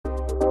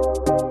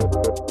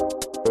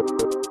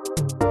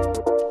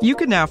You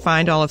can now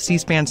find all of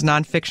C-SPAN's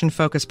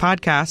nonfiction-focused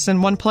podcasts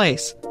in one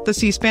place, the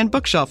C-SPAN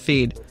Bookshelf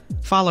feed.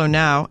 Follow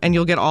now, and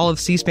you'll get all of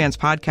C-SPAN's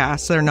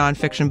podcasts that are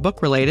nonfiction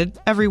book-related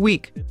every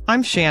week.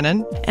 I'm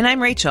Shannon. And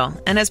I'm Rachel.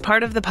 And as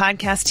part of the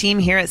podcast team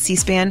here at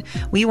C-SPAN,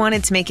 we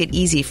wanted to make it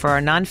easy for our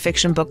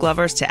nonfiction book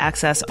lovers to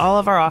access all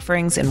of our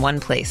offerings in one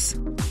place.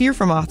 Hear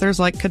from authors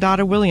like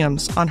Kadada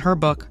Williams on her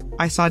book,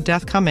 I Saw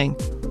Death Coming,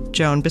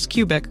 Joan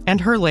Biskupic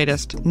and her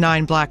latest,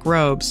 9 Black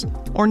Robes,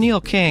 or Neil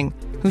King,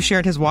 who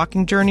shared his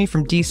walking journey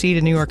from D.C.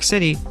 to New York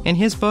City in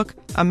his book,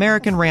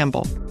 American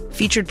Ramble.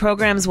 Featured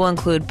programs will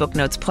include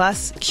Booknotes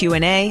Plus,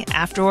 Q&A,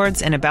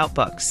 Afterwards, and About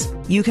Books.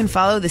 You can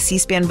follow the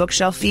C-SPAN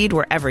Bookshelf feed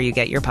wherever you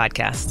get your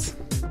podcasts.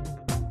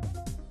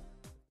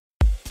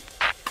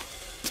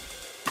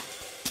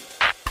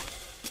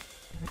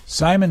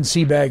 Simon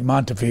Sebag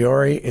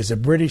Montefiore is a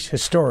British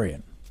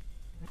historian.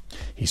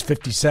 He's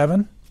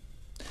 57,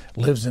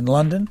 lives in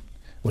London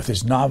with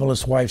his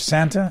novelist wife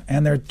Santa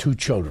and their 2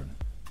 children.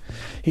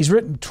 He's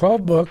written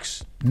 12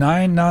 books,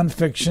 9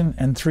 nonfiction,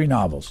 and 3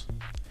 novels.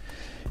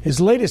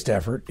 His latest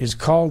effort is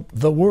called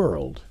The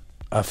World,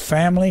 A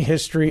Family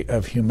History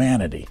of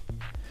Humanity.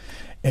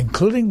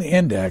 Including the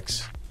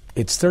index,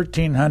 it's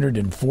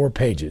 1,304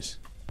 pages.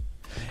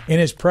 In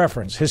his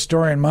preface,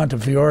 historian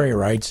Montefiore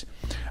writes,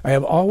 I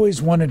have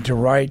always wanted to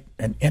write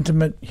an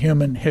intimate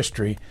human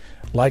history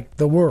like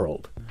the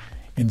world.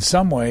 In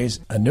some ways,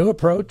 a new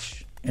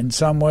approach, in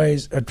some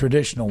ways, a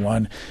traditional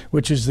one,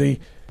 which is the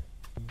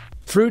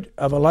fruit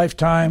of a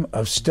lifetime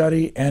of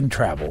study and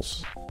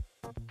travels.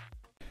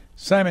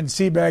 Simon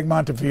Sebag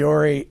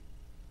Montefiore,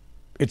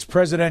 it's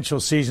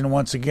presidential season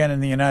once again in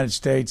the United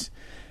States,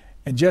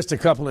 and just a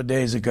couple of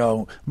days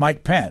ago,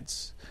 Mike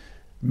Pence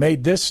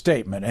made this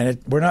statement,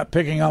 and we're not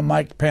picking on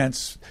Mike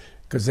Pence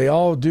because they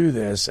all do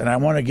this, and I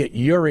want to get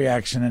your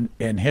reaction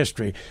in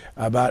history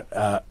about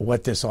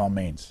what this all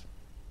means.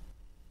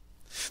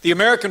 The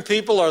American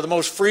people are the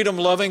most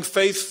freedom-loving,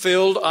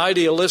 faith-filled,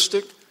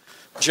 idealistic,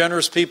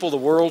 generous people the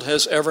world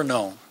has ever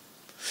known.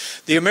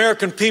 The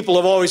American people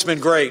have always been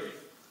great.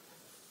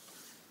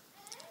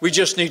 We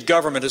just need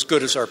government as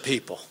good as our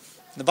people.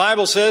 The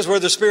Bible says where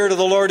the Spirit of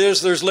the Lord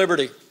is, there's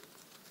liberty.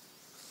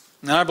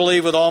 And I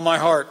believe with all my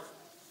heart,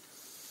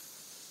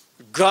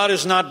 God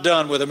is not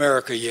done with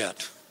America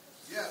yet.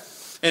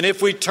 Yes. And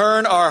if we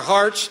turn our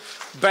hearts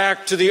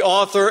back to the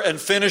author and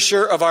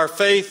finisher of our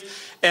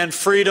faith and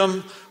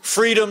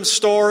freedom's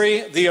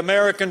story, the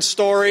American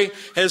story,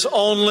 has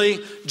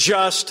only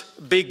just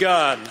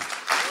begun.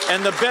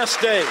 And the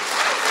best days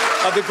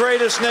of the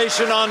greatest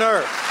nation on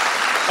earth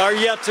are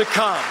yet to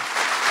come.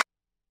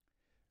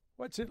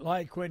 What's it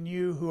like when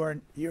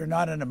you're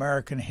not an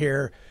American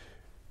here,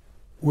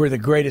 we're the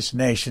greatest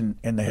nation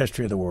in the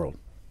history of the world?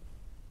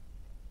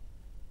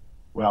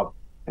 Well,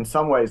 in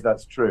some ways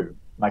that's true.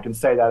 I can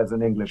say that as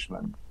an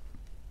Englishman.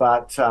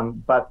 But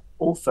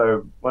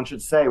also, one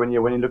should say, when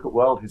you look at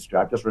world history,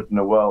 I've just written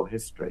a world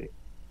history,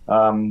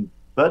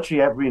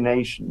 virtually every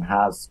nation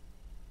has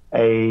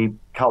a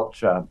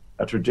culture,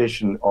 a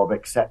tradition of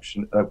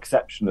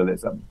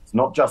exceptionalism. It's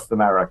not just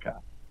America.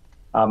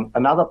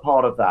 Another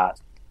part of that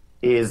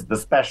is the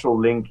special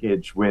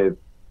linkage with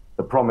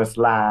the Promised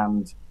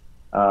Land,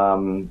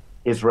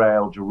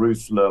 Israel,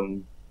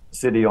 Jerusalem,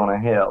 city on a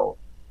hill,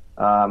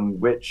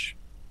 which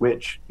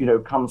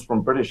comes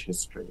from British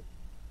history.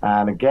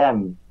 And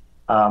again,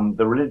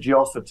 the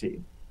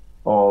religiosity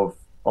of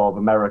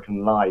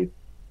American life,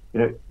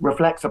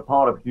 reflects a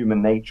part of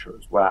human nature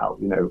as well.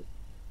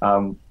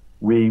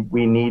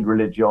 We need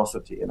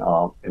religiosity in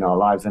our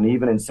lives, and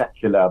even in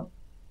secular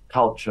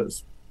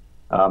cultures,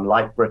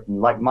 like Britain,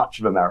 like much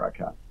of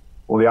America,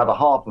 or the other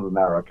half of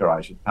America,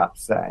 I should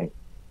perhaps say.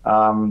 There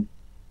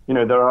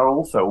are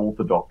also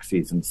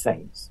orthodoxies and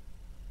saints.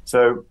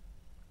 So,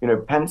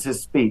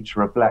 Pence's speech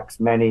reflects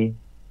many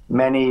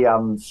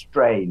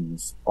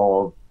strains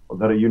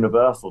that are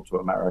universal to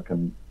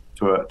American,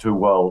 to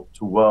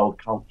world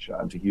culture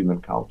and to human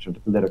culture and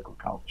to political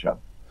culture.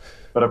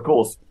 But of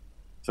course,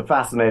 it's a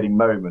fascinating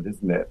moment,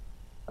 isn't it,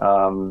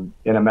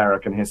 in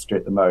American history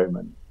at the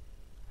moment.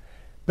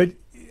 But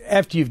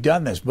after you've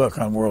done this book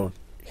on world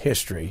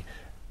history,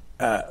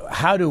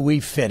 how do we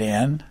fit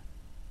in?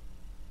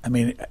 I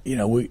mean,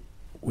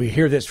 we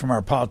hear this from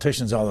our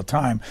politicians all the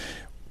time.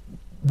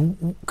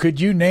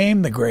 Could you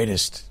name the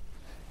greatest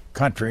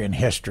country in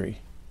history?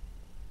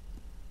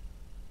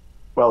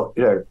 Well,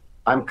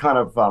 I'm kind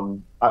of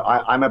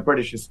I'm a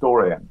British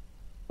historian,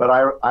 but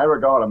I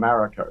regard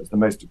America as the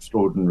most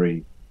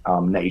extraordinary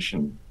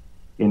nation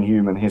in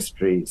human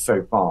history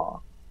so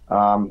far.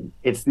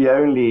 It's the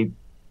only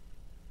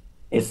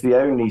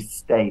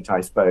state,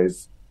 I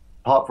suppose,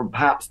 apart from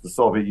perhaps the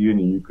Soviet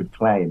Union, you could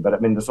claim. But I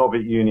mean, the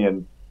Soviet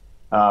Union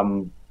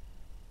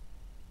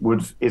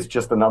is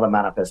just another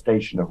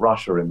manifestation of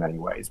Russia in many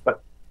ways.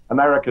 But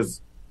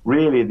America's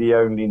really the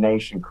only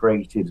nation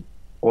created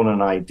on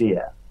an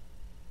idea.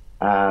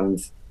 And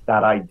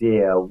that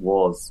idea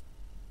was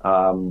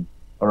a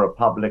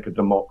republic, a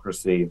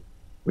democracy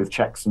with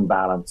checks and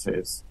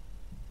balances,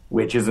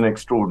 which is an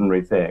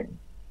extraordinary thing.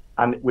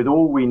 And with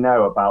all we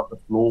know about the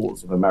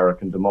flaws of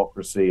American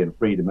democracy and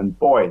freedom, and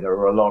boy, there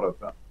are a lot of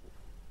them.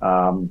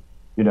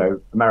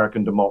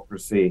 American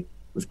democracy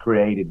was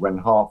created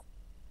when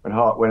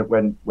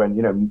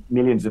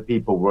millions of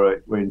people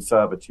were in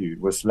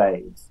servitude, were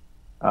slaves.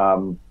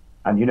 Full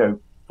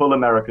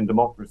American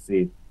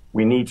democracy,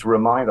 we need to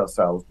remind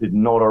ourselves, did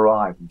not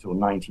arrive until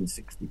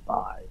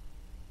 1965.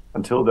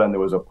 Until then,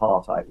 there was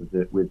apartheid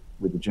with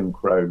the Jim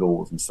Crow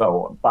laws and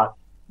so on. But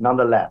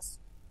nonetheless,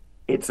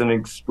 it's an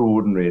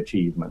extraordinary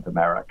achievement,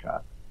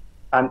 America.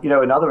 And,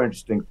 another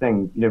interesting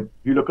thing, if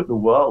you look at the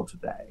world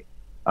today,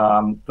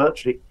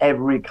 virtually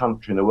every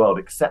country in the world,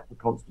 except for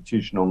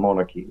constitutional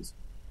monarchies,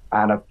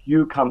 and a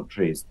few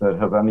countries that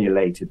have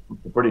emulated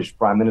the British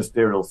prime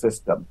ministerial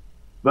system,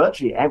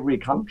 virtually every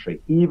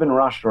country, even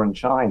Russia and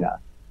China,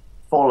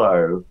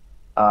 follow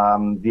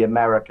the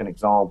American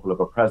example of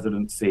a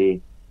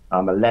presidency,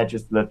 a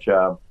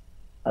legislature,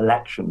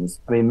 elections.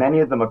 I mean, many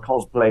of them are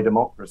cosplay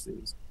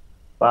democracies,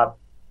 but,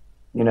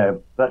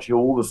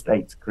 virtually all the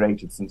states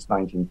created since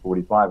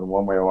 1945 in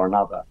one way or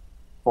another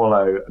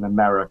follow an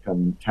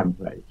American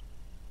template.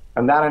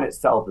 And that in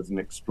itself is an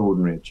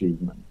extraordinary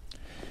achievement.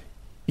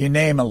 You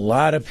name a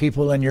lot of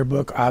people in your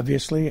book,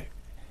 obviously.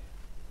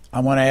 I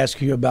want to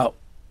ask you about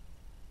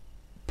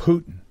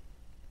Putin.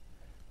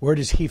 Where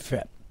does he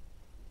fit?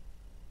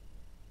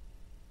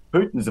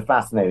 Putin's a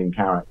fascinating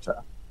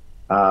character.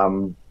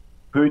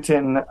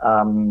 Putin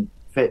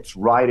fits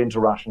right into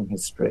Russian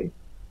history,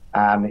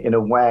 and in a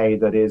way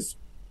that is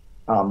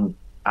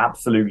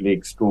absolutely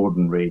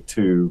extraordinary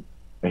to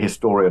a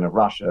historian of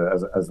Russia,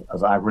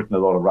 as I've written a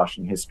lot of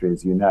Russian history,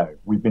 as you know.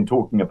 We've been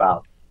talking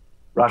about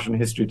Russian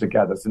history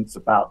together since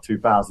about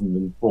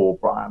 2004,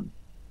 Brian.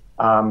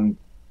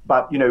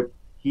 But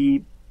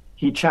he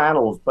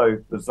channels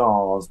both the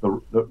Tsars, the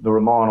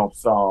Romanov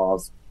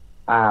Tsars,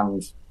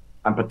 and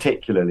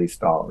particularly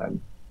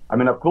Stalin. I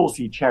mean, of course,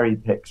 he cherry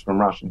picks from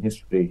Russian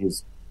history.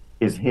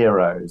 His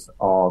heroes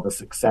are the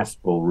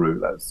successful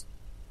rulers.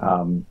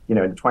 In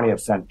the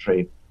 20th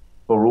century,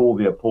 for all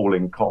the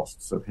appalling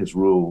costs of his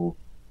rule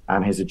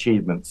and his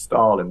achievements,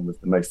 Stalin was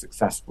the most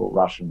successful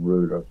Russian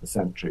ruler of the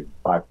century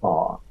by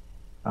far.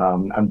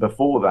 And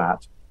before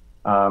that,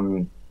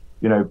 Putin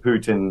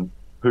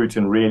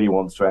really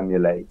wants to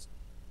emulate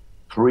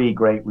three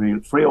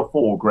or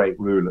four great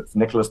rulers.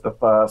 Nicholas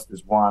I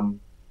is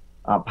one,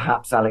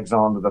 perhaps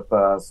Alexander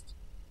I,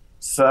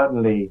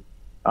 certainly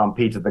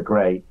Peter the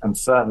Great, and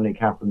certainly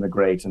Catherine the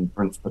Great and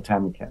Prince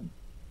Potemkin,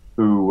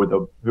 who were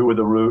the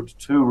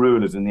two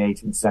rulers in the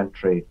 18th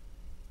century,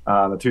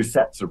 the two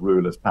sets of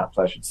rulers, perhaps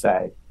I should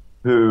say,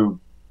 who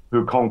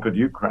conquered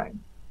Ukraine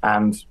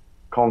and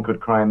conquered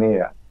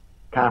Crimea.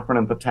 Catherine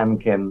and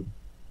Potemkin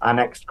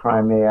annexed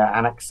Crimea,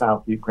 annexed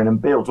South Ukraine,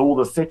 and built all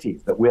the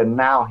cities that we're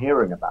now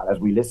hearing about as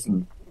we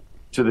listen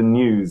to the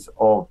news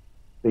of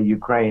the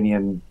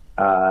Ukrainian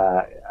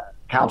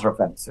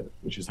counteroffensive,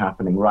 which is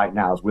happening right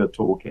now as we're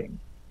talking,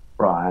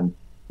 Brian.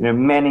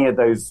 Many of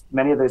those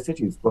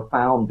cities were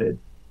founded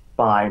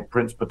by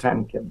Prince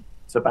Potemkin,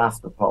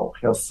 Sebastopol,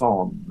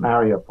 Kherson,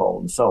 Mariupol,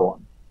 and so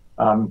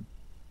on.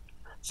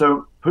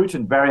 So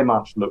Putin very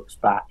much looks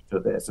back to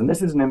this, and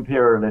this is an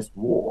imperialist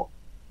war.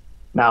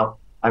 Now,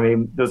 I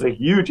mean, there's a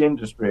huge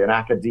industry in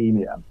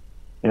academia,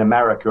 in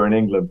America and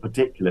England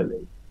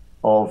particularly,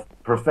 of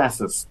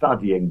professors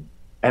studying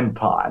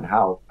empire and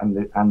how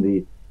and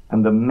the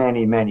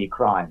many, many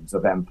crimes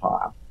of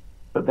empire.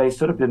 But they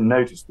sort of didn't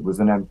notice there was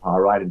an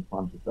empire right in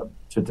front of them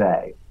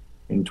today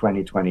in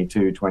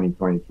 2022,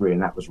 2023,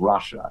 and that was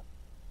Russia.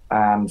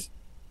 And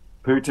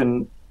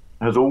Putin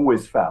has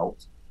always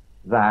felt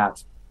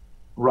that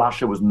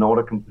Russia was not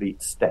a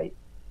complete state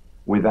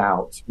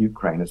without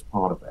Ukraine as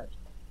part of it.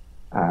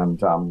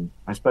 And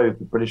I suppose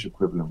the British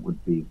equivalent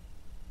would be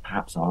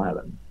perhaps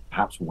Ireland,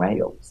 perhaps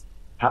Wales,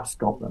 perhaps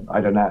Scotland, I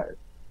don't know.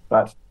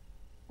 But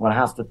one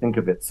has to think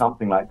of it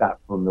something like that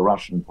from the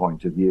Russian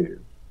point of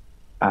view.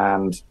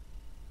 And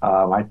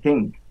I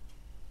think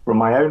from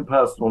my own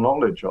personal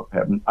knowledge of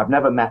him, I've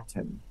never met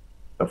him,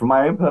 but from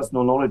my own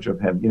personal knowledge of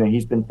him,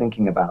 he's been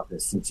thinking about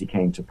this since he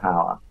came to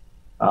power.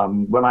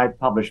 When I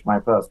published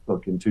my first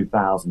book in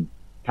 2000,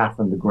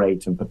 Catherine the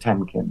Great and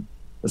Potemkin,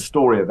 the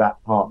story of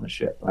that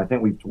partnership, and I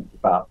think we've talked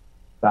about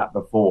that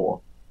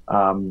before.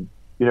 When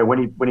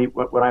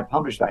I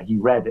published that, he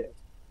read it,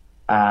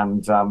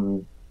 and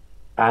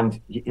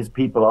his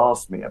people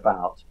asked me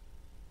about,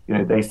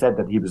 they said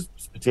that he was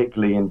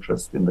particularly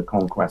interested in the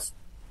conquest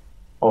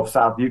of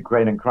South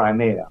Ukraine and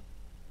Crimea,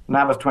 and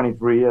that was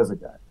 23 years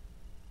ago.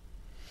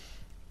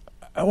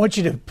 I want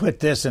you to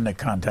put this into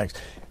context.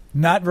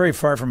 Not very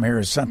far from here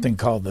is something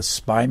called the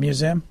Spy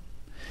Museum,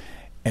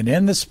 and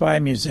in the Spy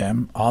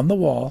Museum, on the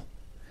wall,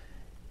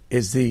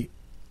 is the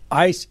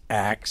ice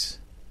axe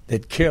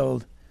that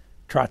killed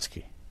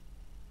Trotsky.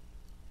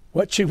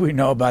 What should we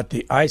know about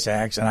the ice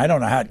axe? And I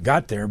don't know how it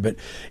got there, but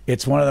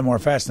it's one of the more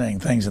fascinating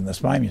things in the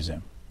Spy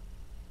Museum.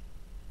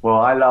 Well,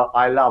 I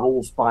love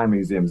all spy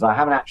museums. I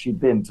haven't actually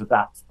been to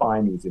that spy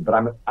museum, but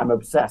I'm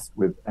obsessed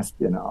with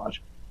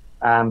espionage,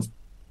 and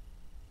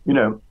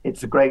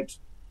it's a great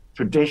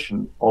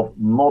tradition of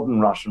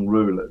modern Russian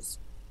rulers.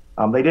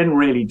 They didn't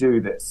really do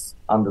this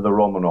under the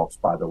Romanovs,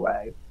 by the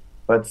way,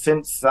 but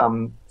since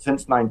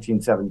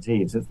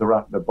 1917, since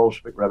the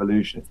Bolshevik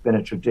Revolution, it's been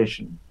a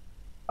tradition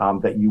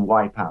that you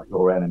wipe out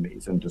your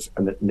enemies and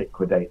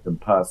liquidate them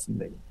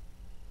personally.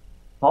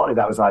 Partly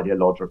that was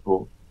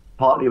ideological,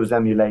 partly it was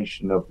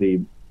emulation of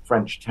the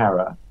French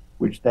Terror,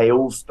 which they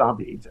all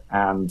studied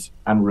and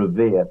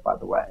revered, by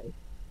the way,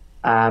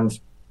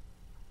 and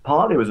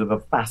partly it was of a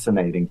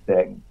fascinating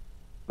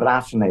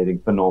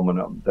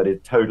phenomenon that is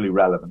totally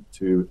relevant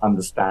to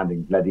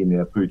understanding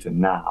Vladimir Putin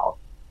now,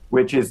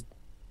 which is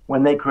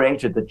when they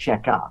created the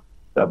Cheka,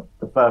 the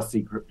first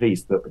secret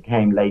police that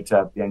became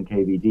later the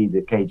NKVD,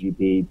 the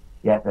KGB,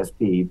 the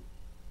FSB,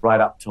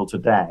 right up till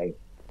today.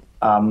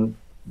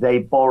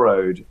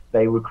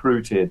 They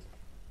recruited,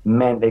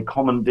 they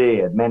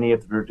commandeered many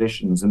of the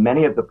traditions and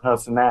many of the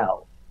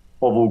personnel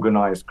of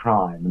organized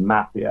crime and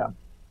mafia.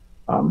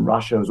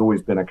 Russia has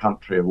always been a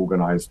country of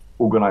organized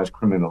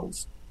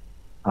criminals,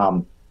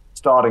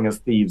 starting as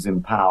thieves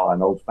in power,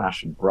 an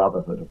old-fashioned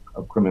brotherhood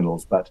of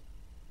criminals, but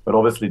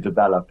obviously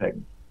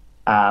developing.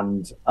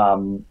 And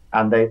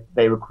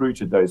they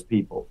recruited those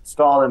people.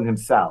 Stalin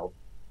himself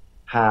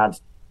had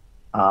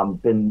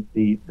been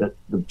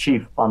the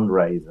chief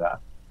fundraiser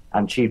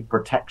and chief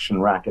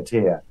protection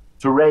racketeer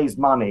to raise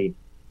money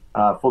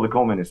for the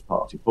Communist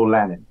Party, for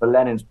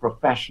Lenin's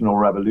professional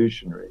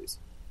revolutionaries.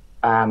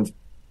 And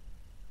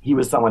he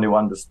was someone who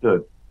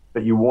understood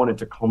that you wanted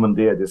to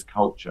commandeer this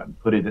culture and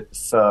put it at the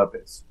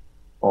service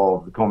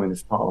of the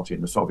Communist Party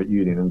and the Soviet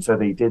Union. And so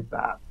they did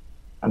that.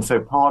 And so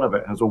part of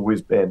it has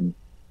always been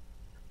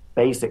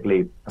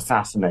basically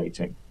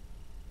assassinating,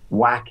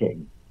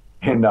 whacking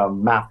in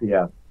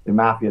mafia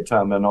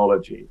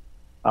terminology,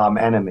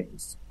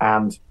 enemies.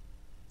 And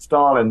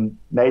Stalin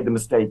made the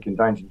mistake in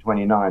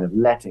 1929 of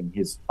letting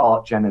his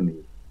arch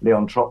enemy,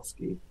 Leon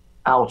Trotsky,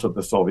 out of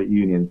the Soviet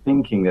Union,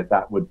 thinking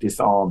that would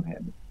disarm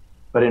him.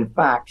 But in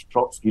fact,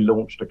 Trotsky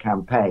launched a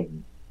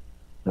campaign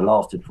that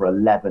lasted for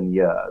 11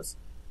 years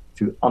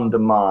to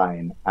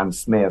undermine and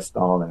smear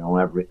Stalin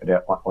on every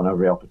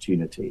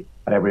opportunity.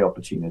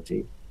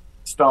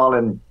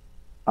 Stalin,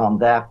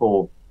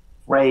 therefore,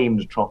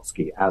 framed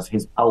Trotsky as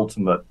his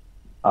ultimate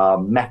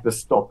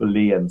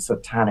Mephistophelian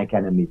satanic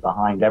enemy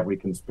behind every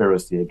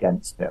conspiracy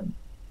against him.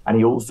 And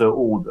he also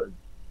ordered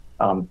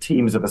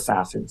teams of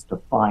assassins to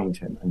find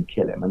him and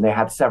kill him. And they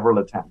had several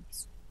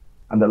attempts.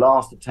 And the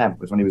last attempt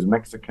was when he was in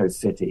Mexico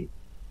City,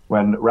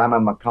 when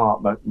Ramon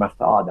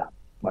Mathada,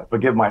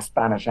 forgive my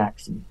Spanish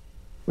accent,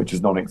 which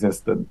is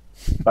non-existent,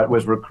 but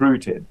was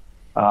recruited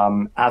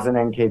as an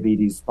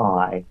NKVD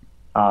spy,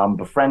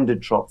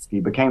 befriended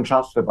Trotsky, became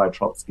trusted by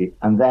Trotsky,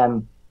 and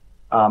then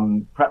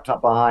crept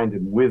up behind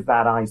him with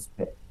that ice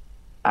pick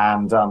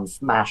and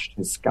smashed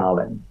his skull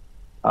in.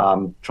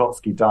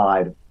 Trotsky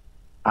died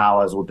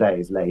hours or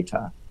days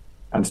later,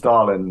 and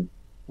Stalin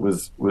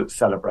was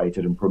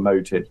celebrated and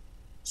promoted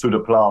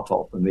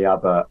Sudoplatov and the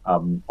other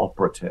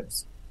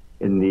operatives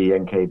in the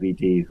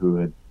NKVD who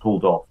had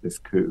pulled off this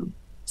coup.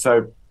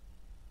 So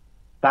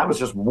that was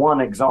just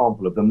one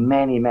example of the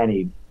many,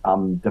 many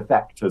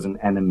defectors and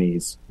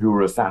enemies who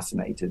were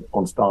assassinated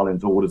on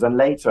Stalin's orders, and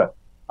later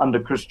under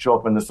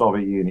Khrushchev and the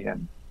Soviet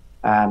Union.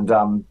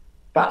 And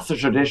that's a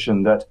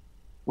tradition that,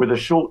 with a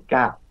short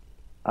gap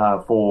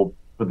for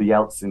the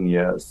Yeltsin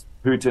years,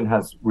 Putin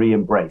has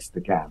re-embraced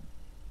again.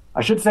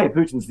 I should say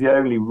Putin's the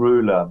only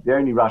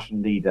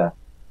Russian leader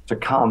to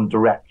come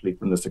directly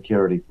from the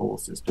security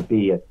forces, to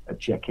be a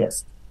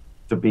Chekist,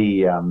 to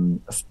be a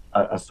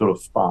sort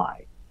of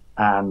spy.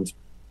 And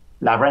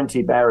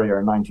Lavrentiy Beria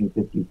in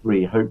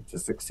 1953 hoped to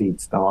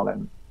succeed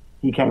Stalin.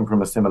 He came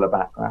from a similar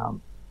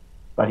background,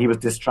 but he was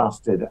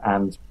distrusted,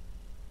 and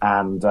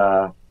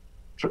Khrushchev,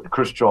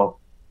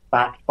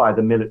 backed by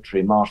the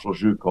military, Marshal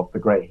Zhukov, the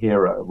great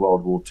hero of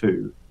World War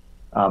II,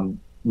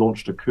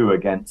 launched a coup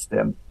against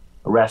him,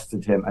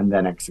 arrested him, and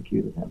then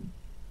executed him.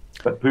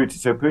 But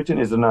Putin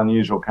is an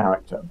unusual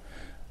character.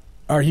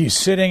 Are you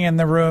sitting in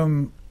the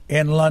room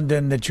in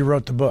London that you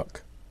wrote the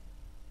book?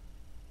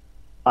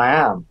 I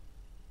am,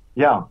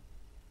 yeah.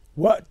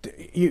 What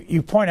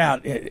you point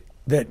out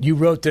that you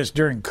wrote this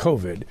during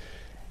COVID,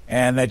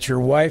 and that your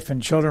wife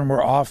and children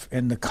were off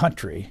in the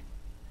country.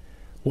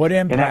 What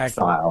impact?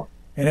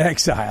 In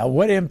exile.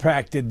 What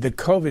impact did the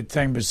COVID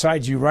thing,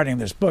 besides you writing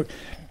this book,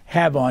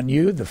 have on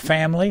you, the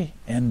family,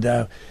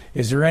 and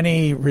is there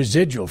any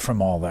residual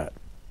from all that?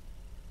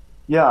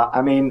 Yeah,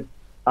 I mean,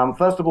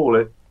 first of all,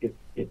 in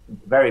a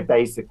very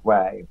basic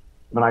way,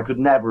 I mean, I could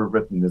never have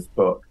written this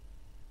book.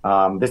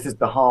 This is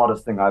the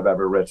hardest thing I've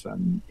ever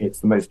written.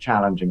 It's the most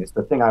challenging. It's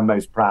the thing I'm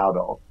most proud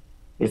of.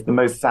 It's the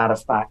most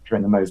satisfactory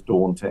and the most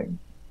daunting.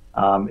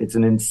 It's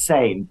an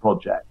insane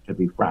project, to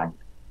be frank.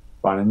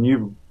 And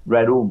you've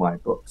read all my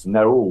books, and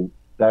they're all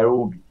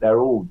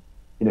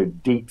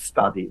deep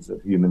studies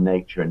of human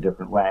nature in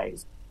different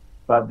ways.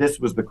 But this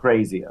was the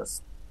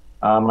craziest,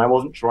 and I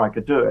wasn't sure I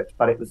could do it.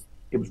 But it was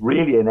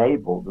really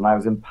enabled, and I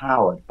was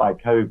empowered by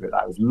COVID.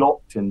 I was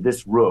locked in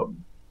this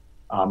room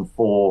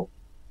for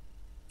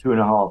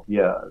 2.5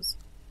 years,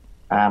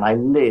 And I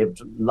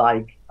lived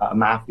like a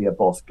mafia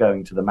boss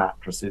going to the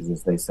mattresses,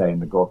 as they say in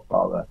The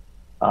Godfather.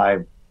 I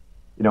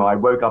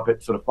woke up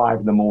at sort of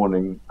 5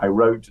 a.m. I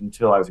wrote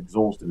until I was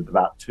exhausted at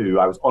about 2.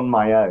 I was on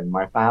my own.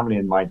 My family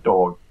and my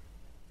dog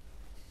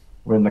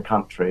were in the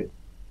country.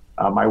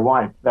 My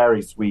wife,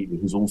 very sweetly,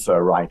 who's also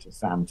a writer,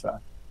 Santa,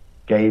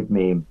 gave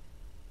me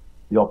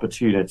the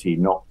opportunity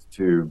not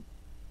to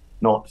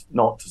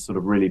sort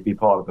of really be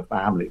part of the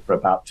family for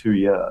about 2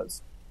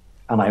 years.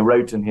 And I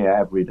wrote in here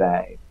every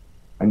day.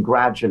 And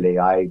gradually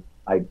I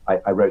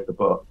wrote the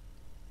book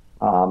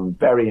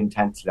very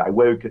intensely. I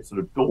woke at sort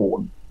of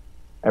dawn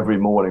every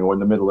morning or in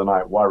the middle of the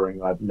night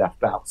worrying I'd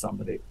left out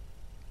somebody.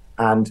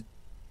 And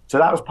so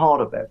that was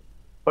part of it.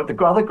 But the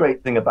other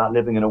great thing about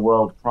living in a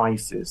world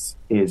crisis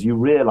is you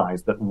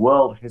realize that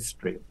world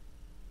history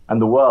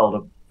and the world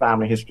of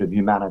family history of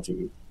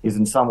humanity is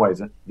in some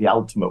ways the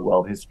ultimate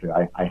world history,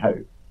 I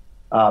hope.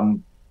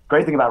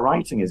 Great thing about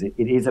writing is it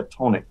is a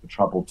tonic for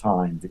troubled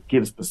times. It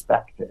gives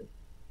perspective.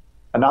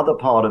 Another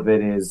part of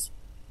it is,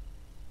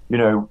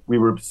 we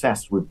were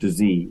obsessed with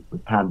disease,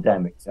 with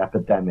pandemics,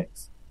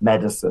 epidemics,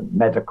 medicine,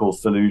 medical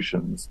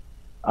solutions,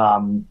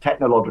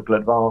 technological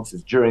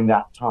advances during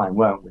that time,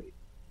 weren't we?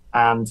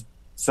 And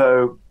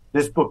so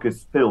this book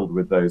is filled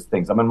with those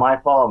things. I mean, my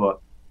father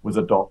was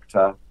a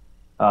doctor.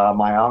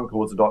 My uncle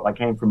was a doctor.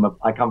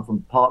 I come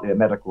from partly a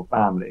medical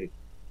family.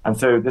 And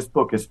so this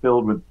book is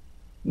filled with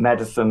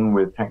medicine,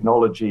 with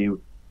technology,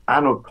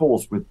 and of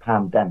course with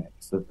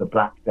pandemics, the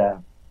Black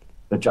Death,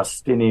 the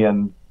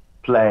Justinian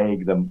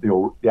plague,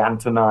 the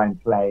Antonine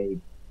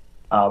plague,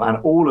 and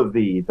all of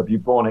the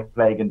bubonic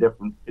plague in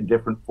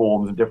different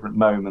forms and different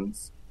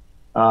moments.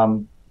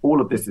 All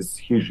of this is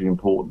hugely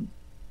important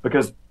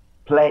because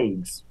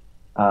plagues,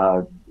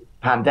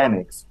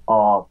 pandemics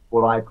are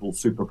what I call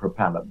super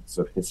propellants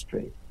of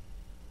history.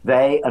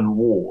 They and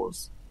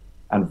wars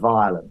and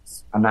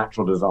violence and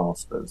natural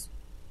disasters,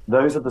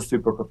 those are the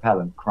super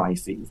propellant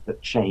crises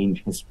that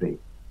change history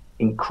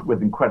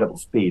with incredible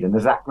speed. And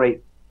there's that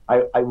great,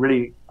 I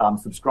really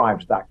subscribe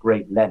to that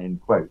great Lenin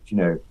quote,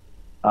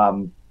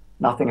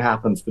 nothing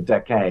happens for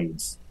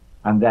decades,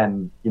 and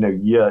then,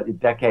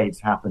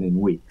 decades happen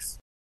in weeks.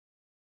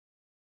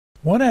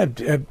 Want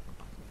to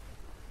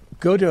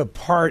go to a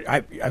part,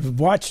 I've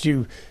watched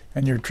you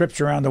and your trips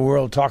around the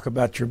world talk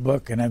about your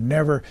book, and I've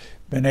never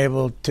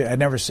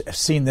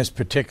seen this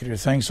particular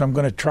thing, so I'm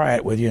going to try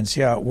it with you and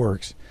see how it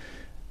works.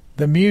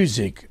 The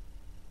music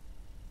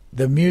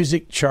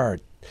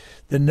chart,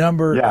 the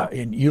number,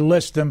 and you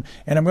list them,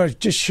 and I'm going to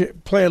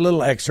just play a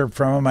little excerpt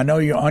from them. I know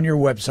you on your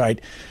website,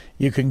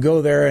 you can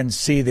go there and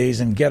see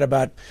these and get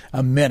about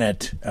a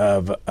minute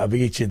of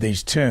each of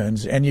these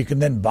tunes, and you can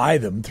then buy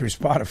them through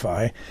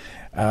Spotify.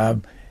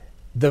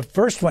 The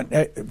first one,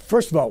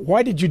 first of all,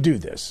 why did you do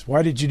this?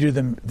 Why did you do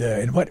them?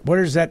 And what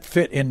does that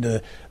fit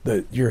into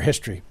your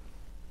history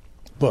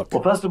book?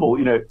 Well, first of all,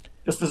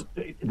 just as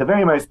the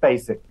very most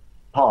basic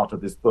part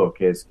of this book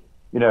is,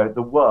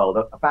 the world,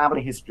 a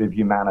family history of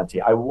humanity.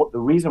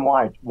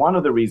 One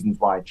of the reasons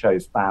why I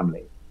chose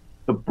family,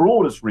 the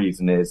broadest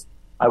reason is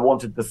I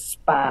wanted the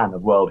span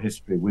of world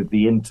history with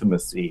the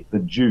intimacy, the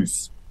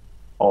juice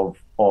of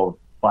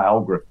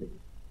biography.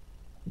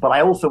 But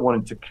I also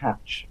wanted to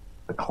catch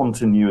the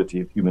continuity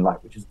of human life,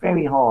 which is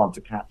very hard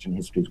to catch in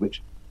histories,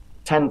 which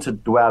tend to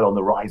dwell on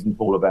the rise and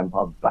fall of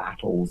empire,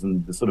 battles,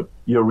 and the sort of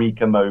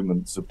eureka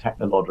moments of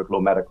technological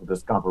or medical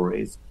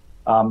discoveries.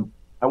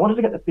 I wanted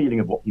to get the feeling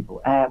of what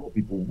people ate, what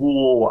people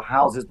wore, what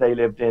houses they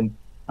lived in,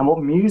 and what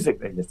music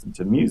they listened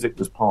to. Music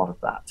was part of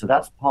that. So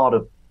that's part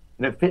of,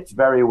 and it fits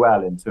very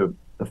well into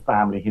the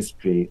family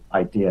history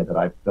idea that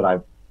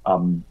I've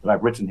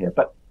written here.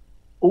 But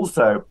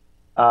also,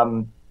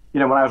 when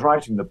I was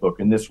writing the book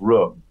in this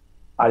room,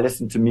 I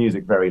listened to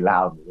music very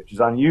loudly, which is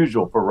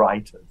unusual for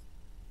writers,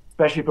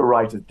 especially for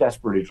writers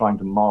desperately trying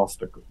to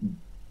master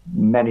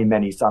many,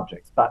 many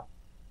subjects. But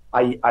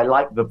I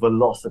like the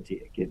velocity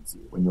it gives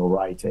you when you're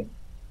writing.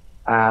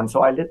 And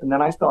so and then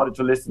I started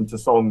to listen to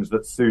songs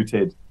that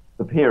suited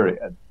the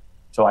period.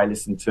 So I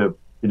listened to,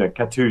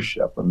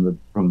 Katusha from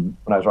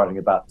when I was writing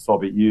about the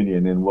Soviet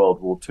Union in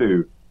World War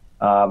II.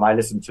 I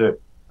listened to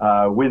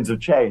Winds of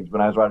Change when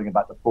I was writing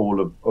about the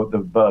fall of the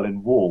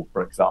Berlin Wall,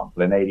 for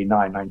example, in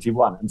 89,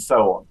 91, and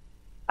so on.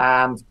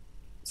 And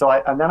so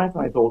then I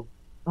thought,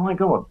 oh my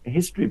God, a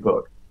history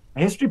book. A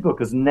history book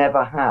has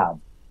never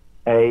had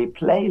a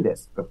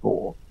playlist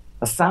before,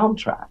 a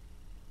soundtrack.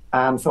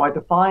 And so I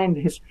defined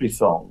history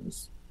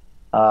songs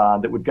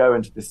that would go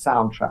into this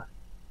soundtrack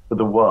for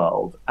the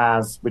world,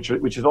 which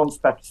is on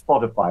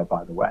Spotify,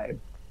 by the way.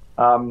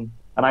 And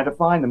I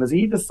defined them as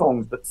either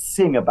songs that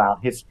sing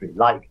about history,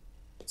 like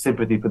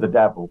Sympathy for the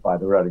Devil by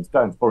the Rolling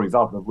Stones, for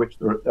example, of which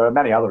there are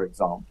many other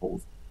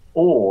examples,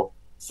 or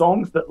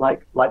songs that,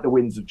 like the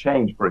Winds of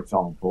Change, for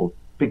example,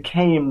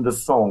 became the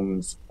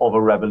songs of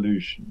a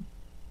revolution.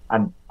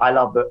 And I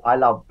love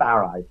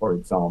Barai, for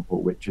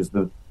example, which is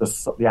the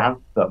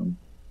anthem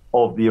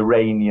of the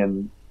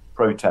Iranian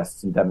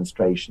protests and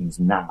demonstrations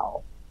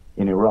now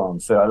in Iran.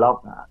 So I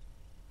love that.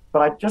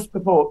 But just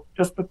before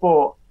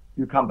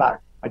you come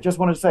back, I just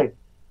want to say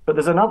But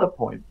there's another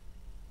point,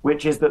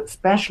 which is that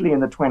especially in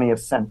the 20th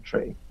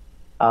century,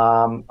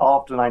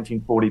 after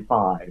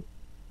 1945,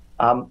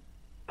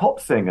 pop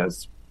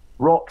singers,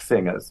 rock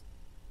singers,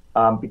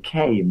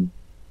 became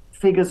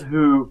figures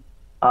who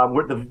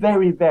were at the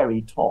very,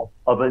 very top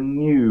of a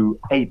new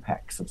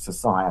apex of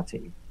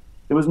society.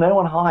 There was no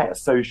one higher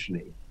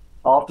socially.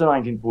 After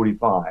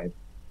 1945,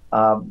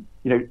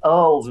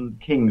 earls and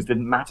kings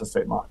didn't matter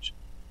so much.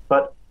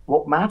 But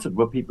what mattered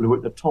were people who were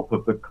at the top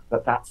of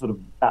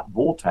that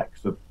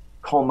vortex of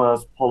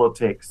commerce,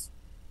 politics,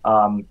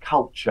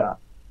 culture,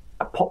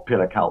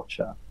 popular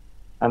culture.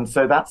 And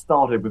so that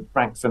started with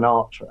Frank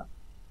Sinatra.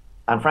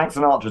 And Frank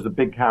Sinatra is a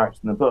big character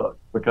in the book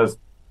because,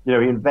 he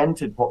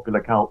invented popular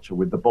culture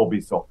with the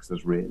Bobby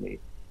Soxers, really.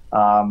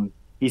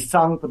 He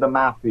sung for the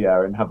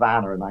Mafia in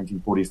Havana in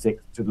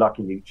 1946 to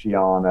Lucky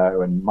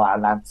Luciano and Meyer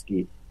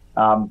Lansky.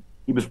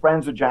 He was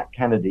friends with Jack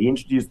Kennedy. He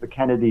introduced the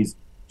Kennedys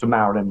to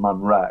Marilyn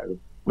Monroe,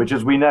 which,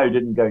 as we know,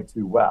 didn't go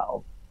too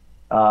well.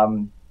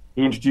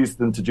 He introduced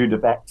them to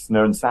Judith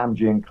Exner and Sam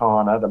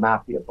Giancana, the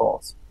Mafia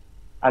boss.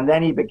 And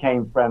then he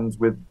became friends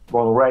with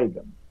Ronald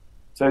Reagan.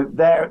 So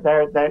they're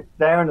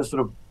in a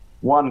sort of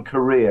one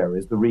career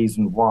is the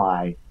reason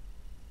why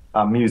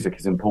music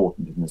is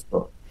important in this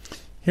book.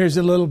 Here's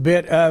a little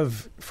bit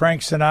of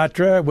Frank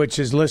Sinatra, which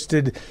is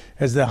listed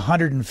as the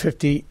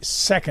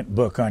 152nd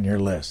book on your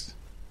list.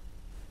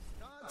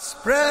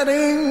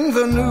 Spreading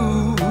the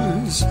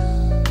news,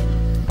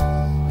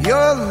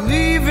 you're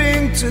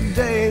leaving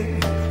today.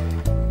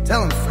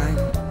 Tell him, Frank.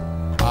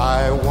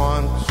 I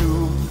want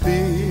to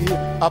be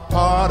a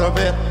part of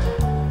it.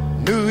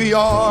 New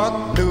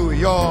York, New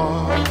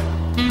York.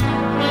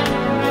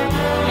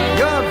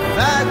 Your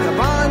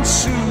vagabond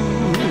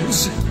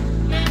shoes,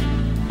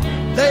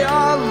 they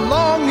are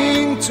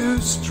longing to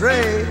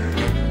stray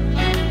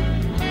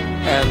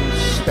And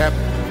step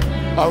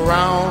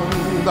around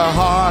the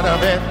heart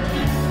of it.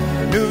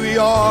 New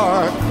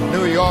York,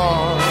 New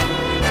York.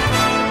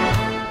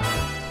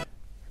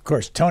 Of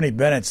course, Tony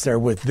Bennett's there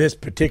with this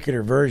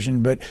particular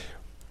version, but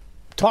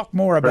talk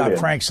more about Brilliant.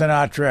 Frank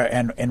Sinatra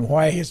and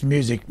why his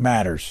music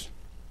matters.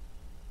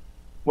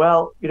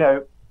 Well,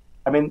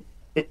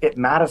 it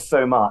matters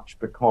so much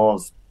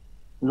because,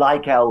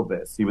 like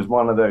Elvis, he was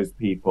one of those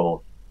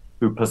people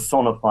who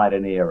personified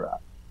an era.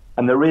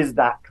 And there is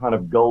that kind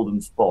of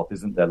golden spot,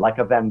 isn't there? Like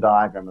a Venn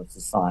diagram of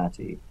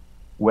society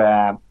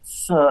where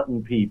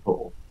certain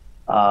people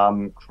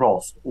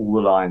crossed all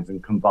the lines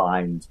and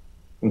combined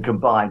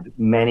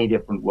many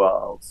different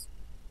worlds.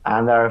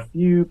 And there are a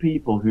few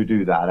people who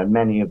do that, and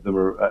many of them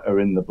are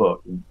in the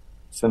book.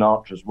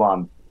 Sinatra's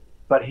one.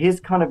 But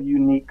his kind of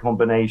unique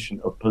combination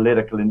of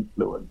political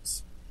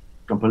influence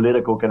and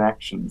political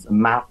connections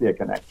and mafia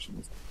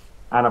connections,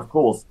 and of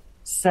course,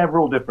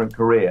 several different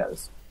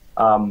careers.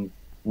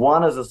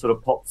 One as a sort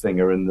of pop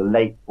singer in the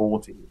late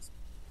 40s,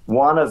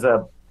 one as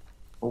a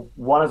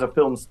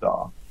film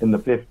star in the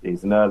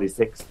 50s and early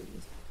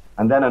 60s,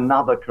 and then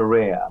another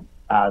career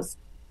as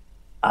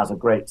a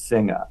great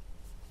singer.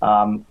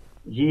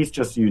 He's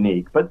just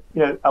unique. But,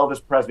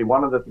 Elvis Presley,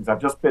 one of the things,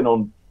 I've just been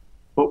on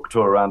book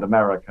tour around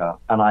America,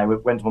 and I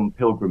went on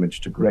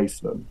pilgrimage to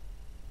Graceland.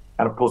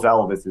 And of course,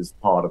 Elvis is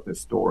part of this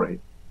story.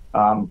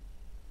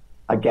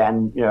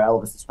 Again,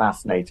 Elvis is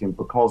fascinating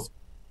because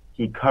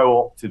he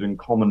co-opted and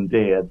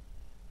commandeered,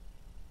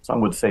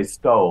 some would say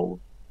stole,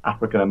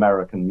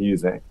 African-American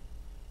music.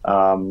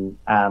 And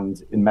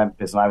in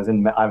Memphis,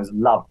 and I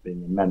loved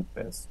being in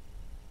Memphis.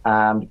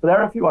 But there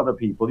are a few other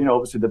people,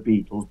 obviously the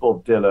Beatles,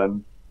 Bob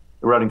Dylan,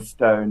 the Rolling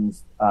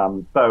Stones,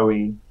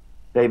 Bowie,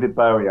 David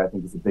Bowie, I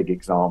think is a big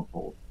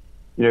example.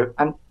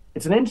 And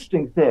it's an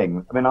interesting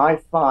thing. I mean, I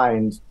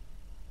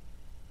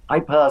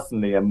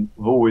personally have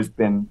always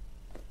been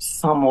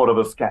somewhat of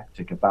a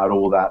skeptic about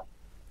all that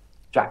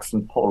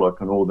Jackson Pollock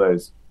and all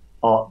those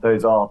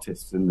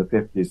artists in the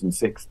 50s and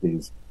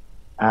 60s.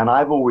 And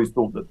I've always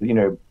thought that,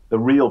 the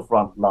real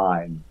front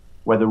line,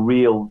 where the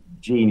real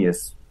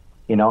genius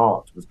in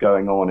art was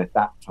going on at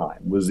that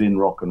time, was in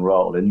rock and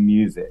roll, in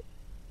music.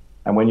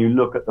 And when you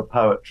look at the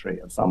poetry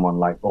of someone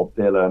like Bob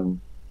Dylan,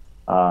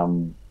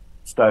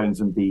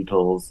 Stones and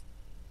Beatles,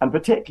 and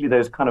particularly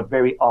those kind of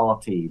very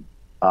arty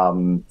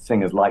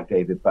singers like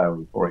David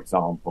Bowie, for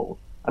example,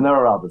 and there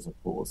are others, of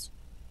course,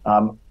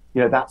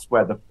 that's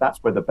where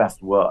the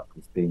best work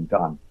was being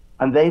done.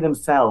 And they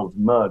themselves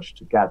merged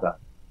together,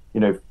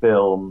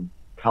 film,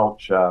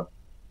 culture,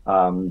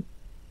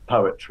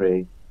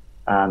 poetry,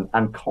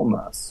 and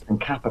commerce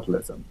and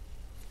capitalism.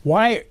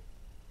 Why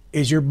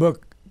is your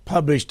book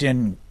published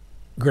in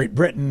Great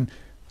Britain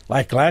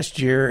like last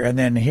year and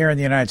then here in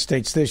the United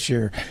States this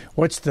year?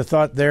 What's the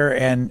thought there?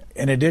 And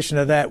in addition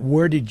to that,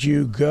 where did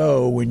you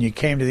go when you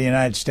came to the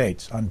United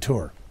States on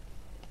tour?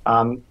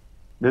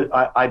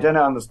 I don't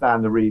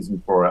understand the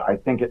reason for it. I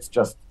think it's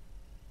just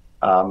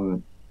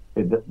the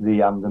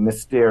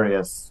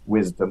mysterious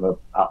wisdom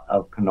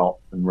of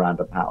Knopf and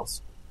Random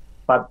House.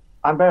 But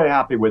I'm very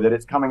happy with it.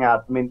 It's coming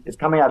out. I mean, it's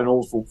coming out in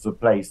all sorts of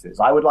places.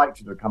 I would like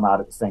it to come out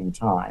at the same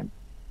time,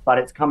 but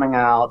it's coming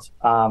out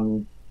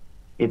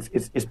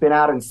It's been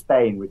out in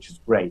Spain, which is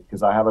great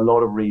because I have a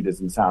lot of readers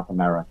in South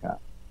America.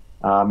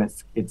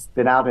 It's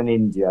been out in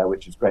India,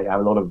 which is great. I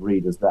have a lot of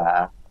readers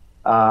there.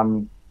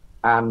 And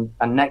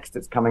next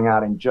it's coming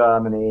out in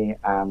Germany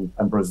and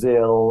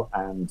Brazil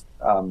and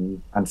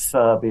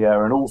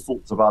Serbia and all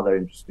sorts of other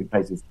interesting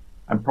places.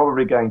 I'm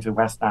probably going to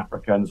West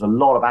Africa, and there's a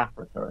lot of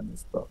Africa in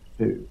this book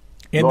too.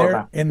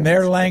 In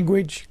their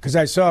language? Because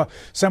I saw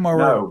somewhere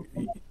No.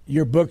 where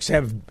your books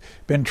have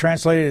been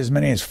translated as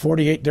many as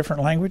 48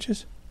 different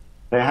languages?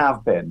 They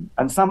have been,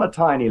 and some are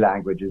tiny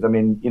languages. I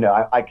mean,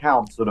 I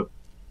count sort of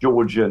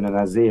Georgian and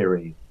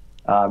Azeri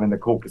in the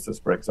Caucasus,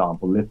 for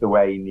example,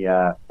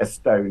 Lithuania,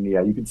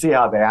 Estonia. You can see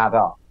how they add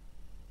up,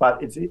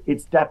 but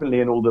it's definitely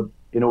in all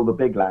the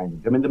big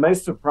languages. I mean, the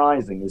most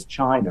surprising is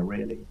China,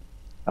 really,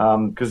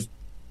 because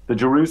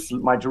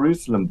my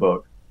Jerusalem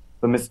book,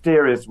 for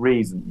mysterious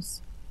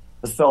reasons,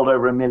 has sold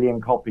over 1 million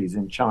copies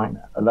in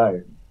China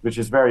alone, which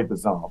is very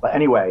bizarre. But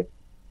anyway,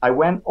 I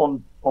went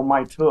on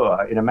my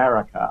tour in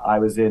America. I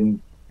was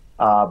in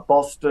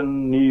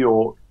Boston, New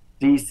York,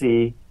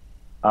 DC.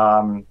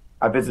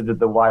 I visited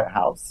the White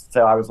House.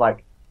 So I was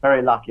like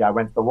very lucky. I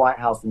went to the White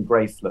House in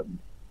Graceland.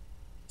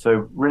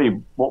 So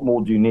really, what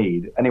more do you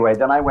need? Anyway,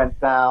 then I went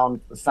down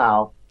to the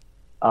South,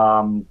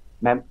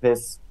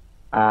 Memphis,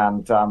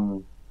 and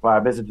where I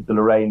visited the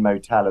Lorraine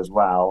Motel as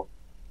well,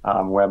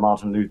 where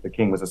Martin Luther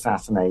King was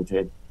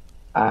assassinated,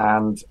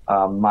 and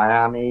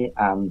Miami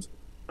and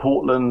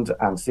Portland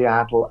and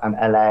Seattle and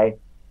LA.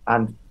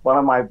 And one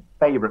of my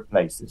favorite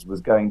places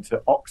was going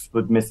to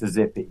Oxford,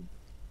 Mississippi,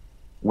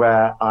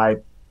 where I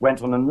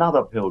went on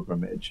another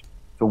pilgrimage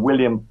to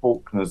William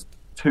Faulkner's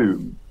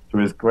tomb, to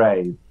his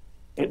grave,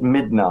 at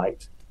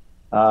midnight,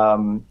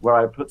 where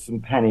I put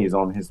some pennies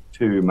on his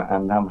tomb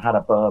and had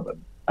a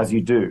bourbon, as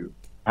you do,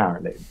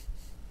 apparently.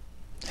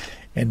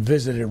 And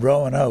visited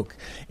Roanoke.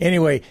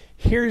 Anyway,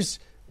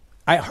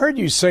 I heard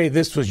you say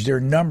this was your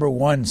number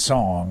one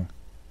song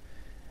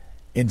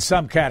in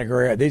some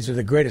category. These are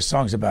the greatest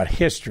songs about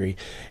history.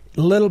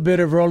 A little bit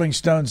of Rolling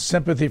Stones'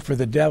 Sympathy for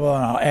the Devil,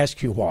 and I'll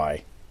ask you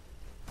why.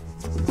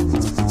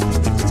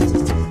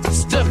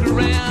 Stuck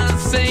around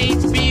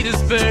St.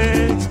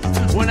 Petersburg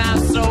when I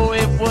saw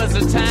it was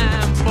a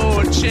time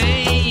for a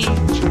change.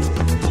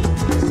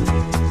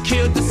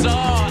 Killed the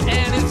Tsar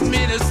and his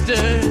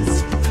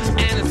ministers.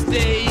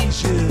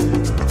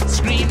 Anastasia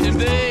screamed in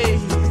vain.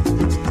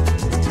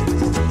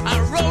 I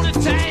rode a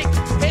tank,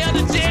 held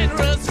a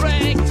generous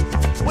rank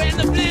when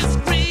the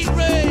blitzkrieg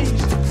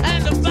raged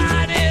and the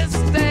bodies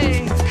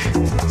stank.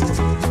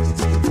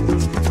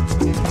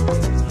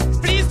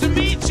 Pleased to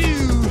meet you.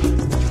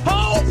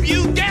 Hope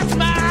you guess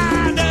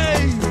my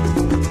name.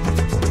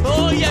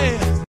 Oh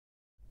yeah.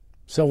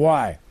 So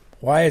why?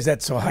 Why is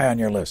that so high on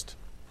your list?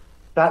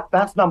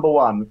 That's number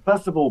one.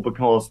 First of all,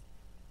 because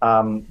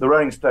the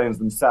Rolling Stones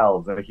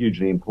themselves are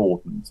hugely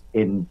important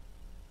in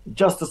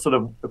just a sort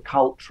of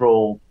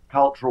cultural,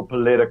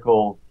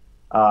 political,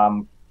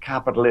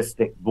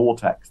 capitalistic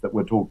vortex that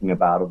we're talking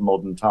about of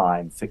modern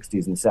times,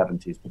 60s and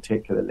 70s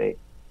particularly.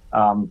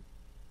 But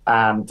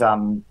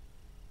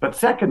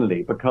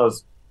secondly,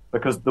 because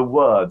the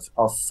words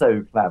are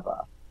so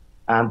clever.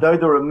 And though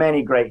there are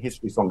many great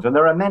history songs, and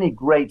there are many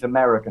great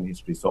American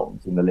history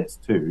songs in the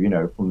list too,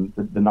 from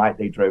the night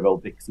they drove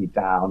Old Dixie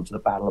down to the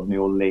Battle of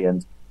New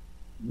Orleans,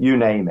 you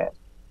name it,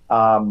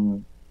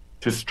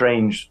 to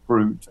Strange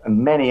Fruit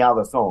and many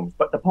other songs.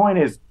 But the point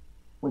is,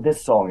 with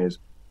this song is,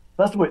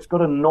 first of all, it's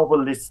got a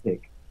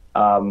novelistic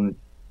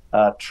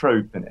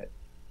trope in it,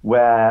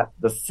 where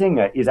the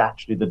singer is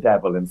actually the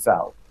devil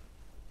himself.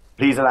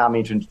 Please allow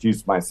me to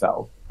introduce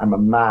myself. I'm a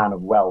man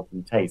of wealth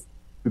and taste.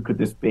 Who could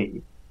this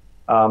be?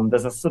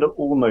 There's a sort of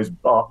almost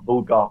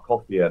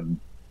Bulgakovian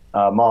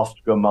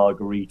Master and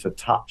Margarita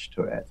touch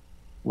to it,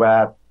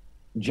 where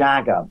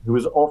Jagger, who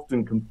was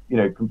often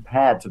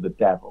compared to the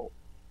devil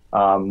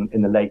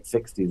in the late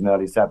 60s and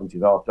early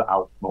 70s after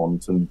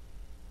Altamont and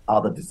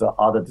other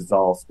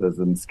disasters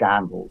and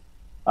scandals,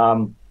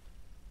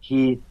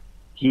 he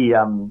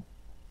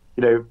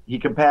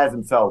compares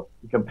himself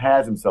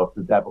to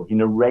the devil. He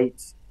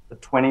narrates the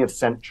 20th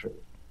century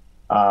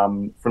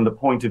from the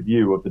point of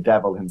view of the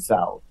devil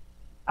himself.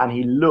 And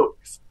he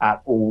looks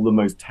at all the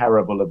most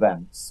terrible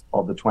events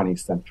of the 20th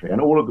century.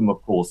 And all of them,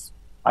 of course,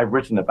 I've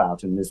written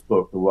about in this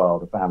book, The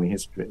World of Family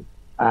History.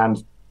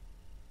 And,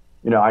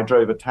 I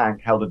drove a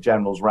tank, held a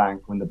general's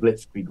rank when the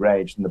blitzkrieg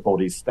raged and the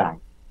bodies stank.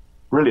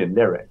 Brilliant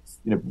lyrics,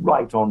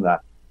 right on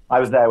that. I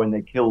was there when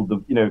they killed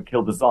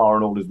the Tsar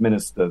and all his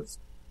ministers,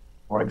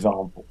 for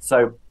example.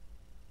 So,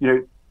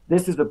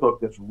 this is a book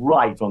that's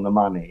right on the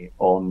money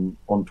on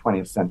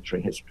 20th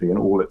century history and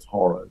all its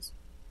horrors.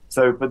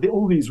 So for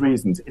all these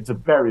reasons, it's a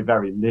very,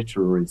 very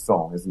literary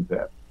song, isn't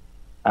it?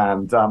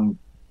 And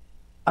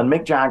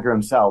Mick Jagger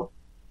himself,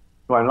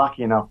 who I'm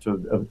lucky enough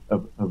to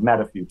have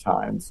met a few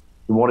times,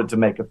 who wanted to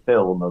make a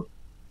film of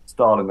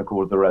Stalin, the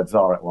Court of the Red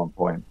Tsar at one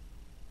point.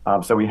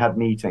 So we had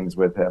meetings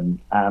with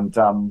him,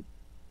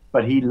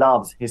 but he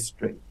loves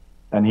history,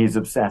 and he's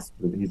obsessed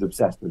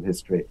with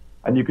history,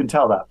 and you can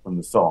tell that from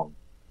the song.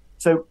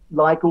 So,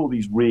 like all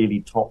these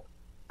really top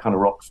kind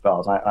of rock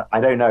stars. I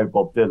don't know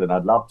Bob Dylan.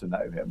 I'd love to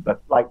know him,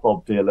 but like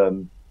Bob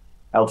Dylan,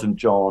 Elton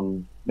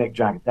John, Mick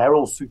Jagger, they're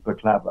all super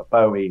clever.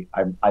 Bowie,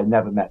 I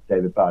never met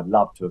David Bowie. I'd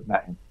love to have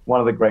met him. One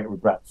of the great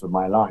regrets of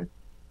my life.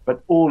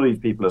 But all these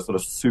people are sort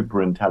of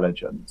super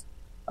intelligent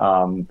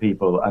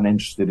people and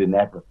interested in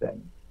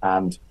everything.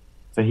 And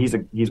so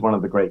he's one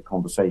of the great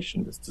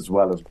conversationalists as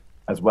well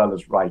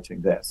as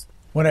writing this.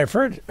 When I've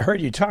heard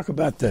you talk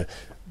about the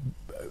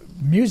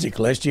music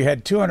list, you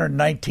had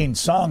 219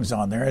 songs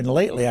on there, and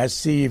lately I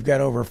see you've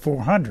got over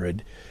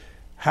 400.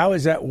 How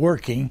is that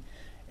working,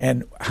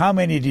 and how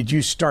many did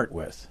you start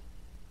with?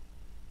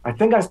 I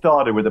think I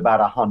started with about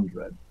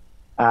 100,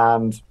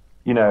 and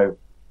there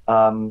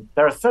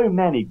are so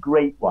many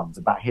great ones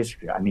about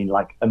history. I mean,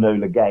 like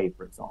Enola Gay,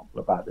 for example,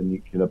 about the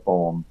nuclear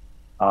bomb.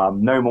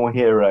 No More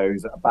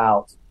Heroes,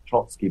 about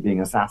Trotsky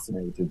being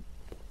assassinated.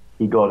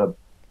 He got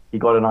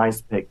an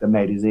ice pick that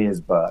made his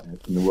ears burn,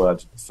 in the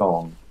words of the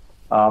song.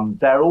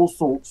 There are all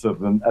sorts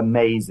of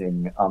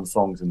amazing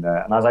songs in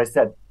there. And as I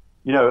said,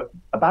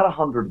 about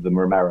 100 of them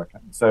are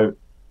American. So,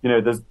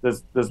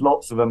 there's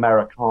lots of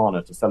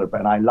Americana to celebrate.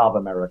 And I love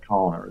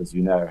Americana, as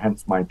you know,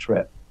 hence my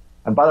trip.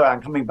 And by the way,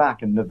 I'm coming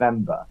back in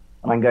November,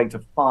 and I'm going to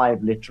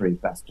 5 literary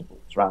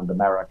festivals around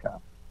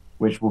America,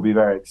 which will be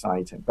very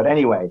exciting. But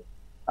anyway,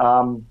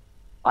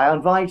 I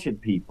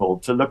invited people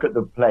to look at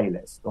the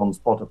playlist on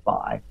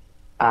Spotify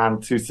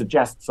and to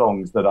suggest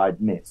songs that I'd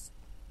missed.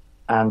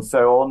 And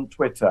so on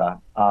Twitter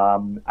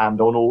and on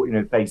all,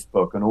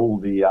 Facebook and all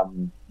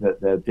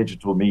the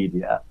digital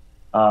media,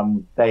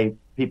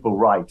 people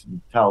write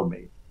and tell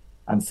me,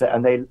 and say,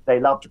 and they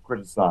love to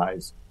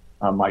criticize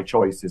my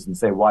choices and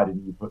say, why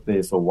didn't you put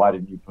this or why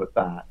didn't you put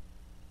that,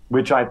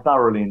 which I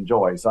thoroughly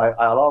enjoy. So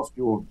I'll ask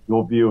your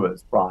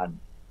viewers, Brian,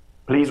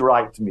 please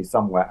write to me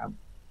somewhere,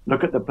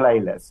 look at the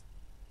playlist,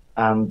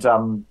 and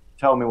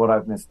tell me what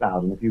I've missed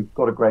out. And if you've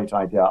got a great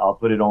idea, I'll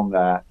put it on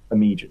there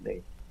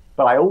immediately.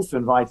 But I also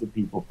invited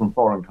people from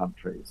foreign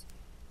countries.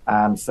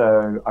 And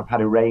so I've had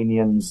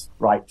Iranians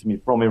write to me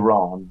from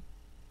Iran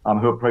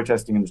who are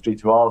protesting in the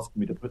streets, who asked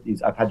me to put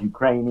these. I've had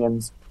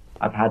Ukrainians,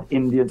 I've had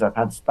Indians, I've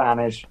had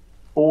Spanish,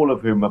 all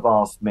of whom have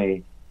asked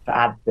me to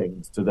add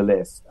things to the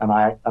list. And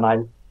I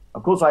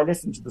of course, I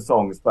listen to the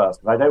songs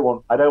first, because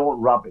I don't want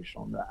rubbish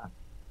on there.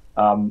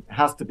 It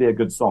has to be a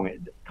good song.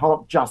 It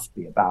can't just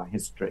be about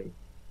history,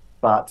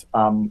 but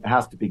it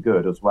has to be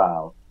good as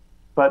well.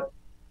 But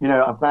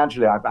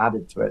gradually I've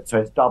added to it, so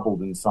it's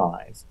doubled in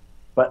size.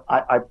 But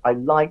I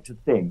like to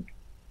think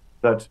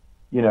that,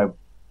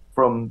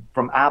 from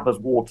ABBA's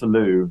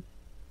Waterloo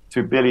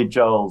to Billy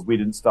Joel's We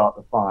Didn't Start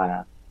the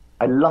Fire,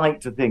 I like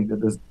to think that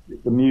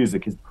the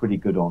music is pretty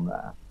good on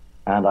there,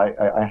 and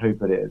I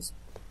hope it is.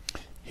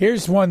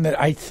 Here's one that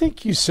I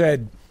think you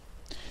said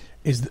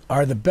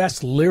are the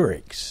best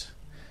lyrics,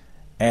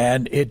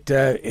 and it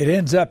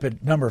ends up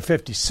at number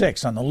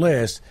 56 on the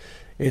list.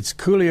 It's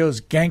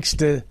Coolio's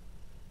Gangsta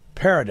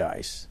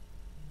Paradise.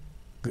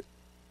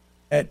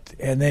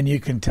 And then you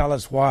can tell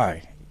us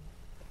why.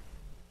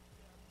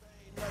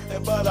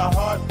 Nothing but a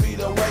heartbeat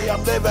away.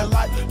 I'm living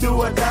life,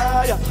 do or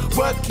die.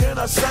 What can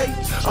I say?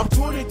 I'm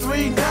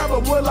 23, never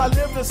will I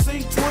live to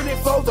see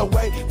 24. The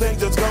way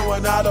things is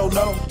going, I don't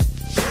know.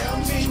 Tell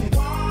me,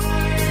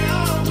 why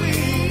are we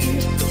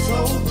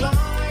so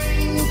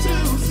blind to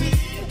see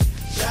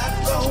that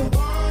the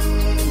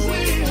ones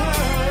we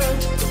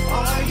hurt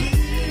are you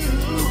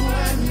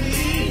and me?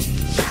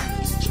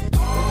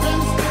 We've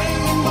been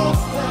spending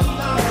most of our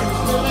lives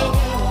living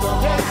in the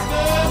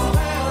gangster's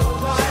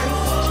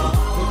paradise.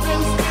 We've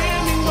been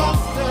spending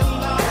most of our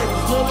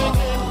lives living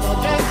in the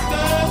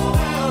gangster's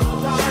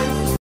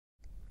paradise.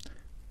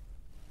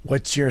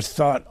 What's your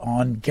thought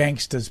on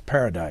Gangsta's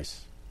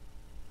Paradise?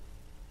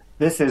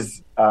 This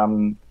is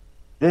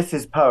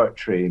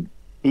poetry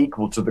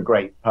equal to the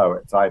great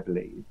poets, I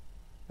believe.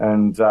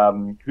 And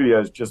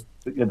Coolio's just,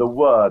 the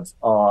words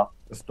are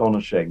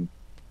astonishing.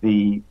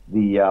 The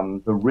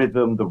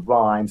rhythm, the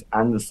rhymes,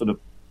 and the sort of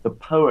the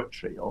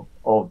poetry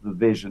of the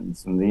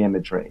visions and the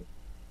imagery.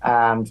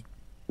 And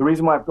the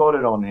reason why I've got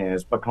it on here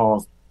is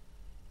because,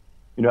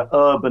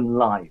 urban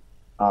life,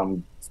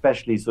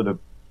 especially sort of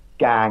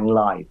gang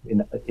life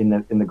in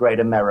the great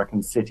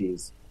American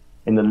cities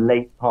in the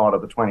late part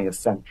of the 20th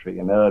century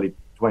and early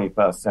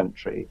 21st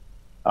century,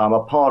 are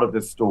part of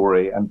this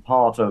story and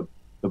part of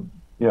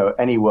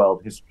any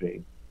world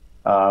history,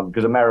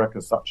 because America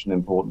is such an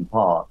important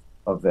part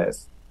of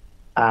this.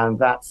 And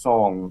that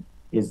song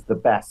is the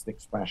best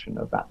expression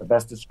of that, the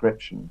best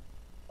description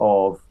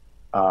of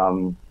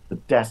the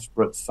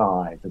desperate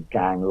side of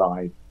gang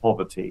life,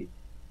 poverty,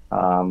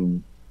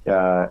 and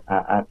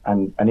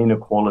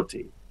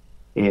inequality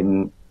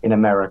in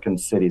American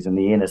cities, in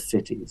the inner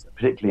cities,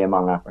 particularly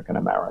among African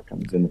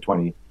Americans in the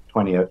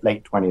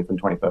late 20th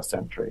and 21st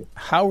century.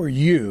 How were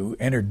you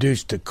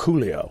introduced to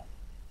Coolio?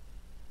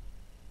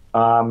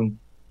 I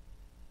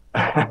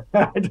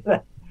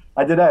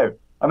don't know.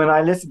 I mean,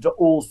 I listen to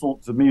all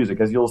sorts of music,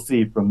 as you'll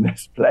see from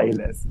this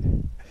playlist,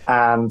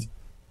 and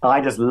I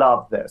just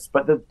love this.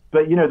 But there's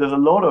a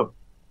lot of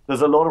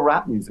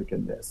rap music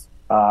in this.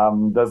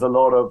 There's a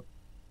lot of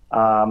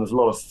There's a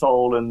lot of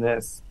soul in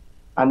this.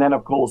 And then,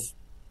 of course,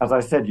 as I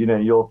said,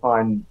 you'll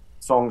find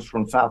songs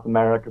from South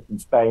America, from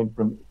Spain,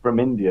 from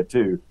India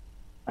too.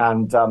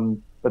 And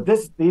but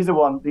these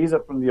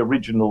are from the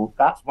original.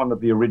 That's one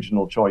of the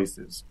original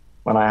choices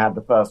when I had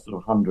the first sort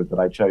of 100 that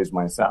I chose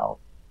myself.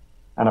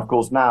 And of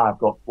course, now I've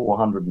got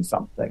 400 and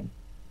something.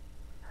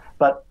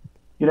 But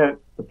the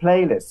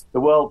playlist, the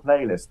world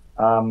playlist,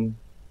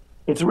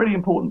 it's a really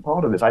important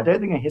part of this. I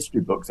don't think a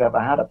history book's ever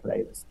had a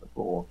playlist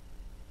before,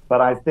 but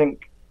I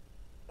think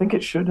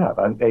it should have.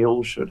 I think they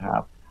all should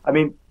have. I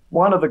mean,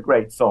 one of the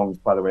great songs,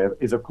 by the way,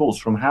 is of course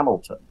from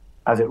Hamilton,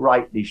 as it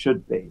rightly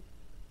should be.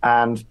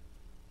 And,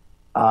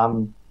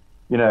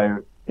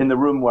 In the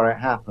Room Where It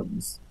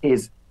Happens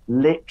is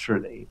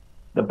literally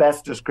the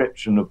best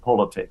description of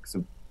politics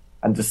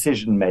and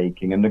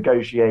decision-making and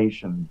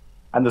negotiation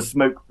and the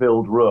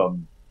smoke-filled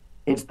room.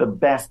 It's the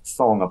best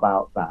song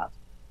about that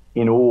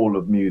in all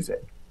of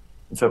music.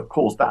 And so, of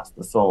course, that's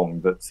the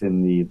song that's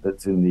in the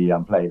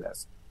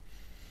playlist.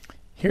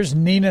 Here's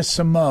Nina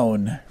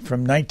Simone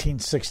from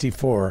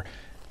 1964,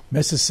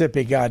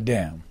 Mississippi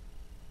Goddamn.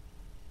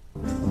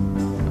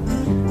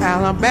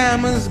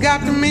 Alabama's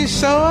got me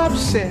so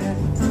upset.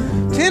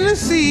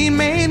 Tennessee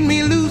made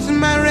me lose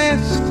my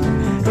rest.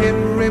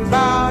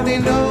 Everybody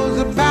knows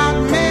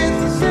about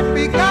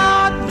Mississippi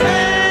Goddamn.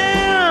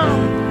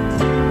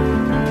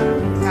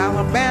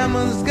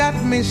 Alabama's got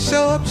me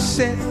so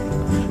upset.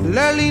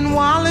 Lurleen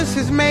Wallace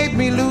has made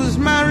me lose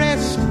my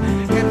rest.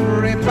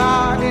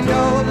 Everybody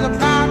knows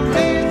about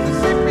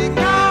Mississippi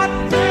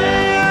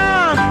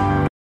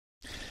Goddamn.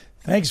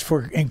 Thanks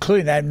for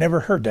including that. I've never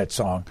heard that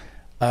song.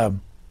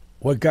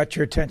 What got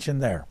your attention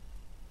there?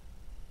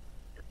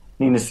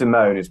 Nina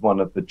Simone is one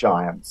of the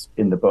giants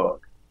in the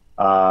book,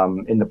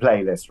 in the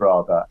playlist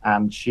rather,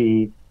 and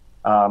she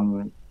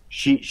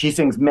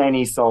sings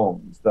many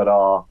songs that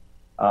are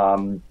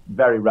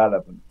very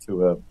relevant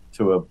to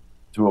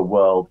a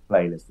world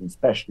playlist, and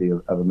especially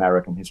of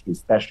American history,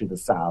 especially the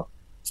South,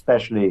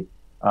 especially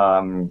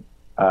the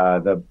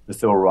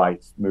civil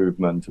rights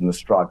movement and the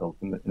struggle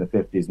in the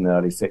 50s and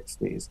early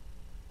 60s.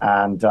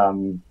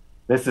 And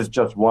this is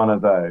just one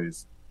of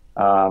those.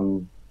 A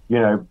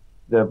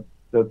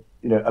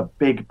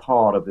big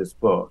part of this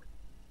book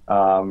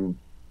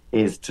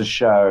is to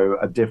show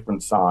a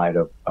different side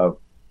of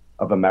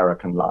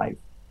American life.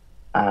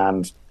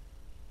 And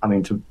I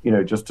mean, to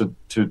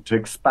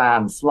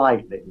expand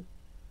slightly,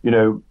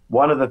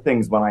 one of the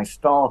things when I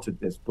started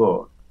this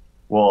book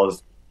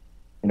was,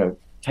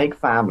 take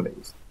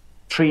families,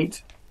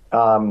 treat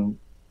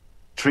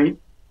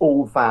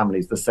all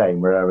families the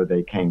same wherever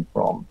they came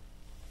from,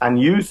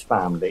 and use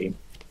family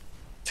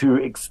to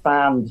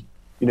expand,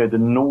 the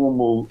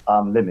normal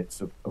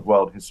limits of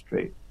world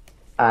history.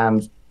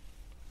 And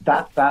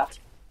that first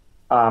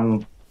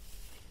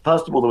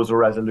of all, there was a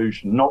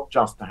resolution not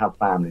just to have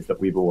families that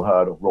we've all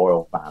heard of,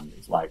 royal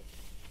families like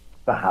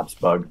the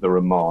Habsburg, the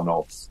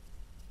Romanovs,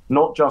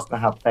 not just to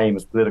have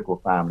famous political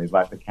families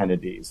like the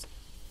Kennedys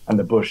and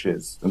the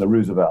Bushes and the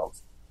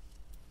Roosevelts,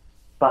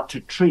 but to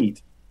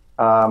treat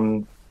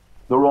the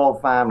royal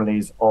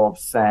families of,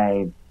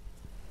 say,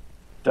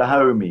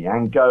 Dahomey,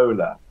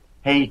 Angola,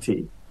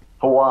 Haiti,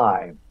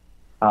 Hawaii,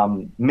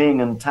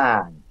 Ming and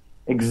Tang,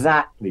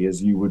 exactly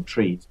as you would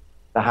treat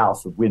the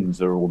House of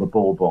Windsor or the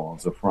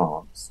Bourbons of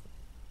France,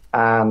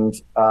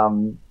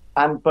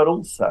 but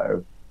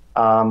also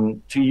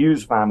to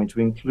use family to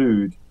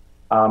include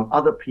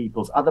other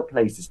peoples, other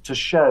places, to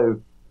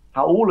show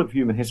how all of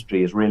human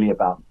history is really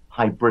about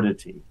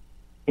hybridity,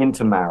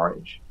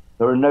 intermarriage.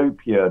 There are no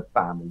pure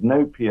families,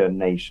 no pure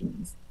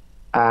nations,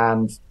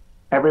 and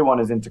everyone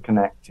is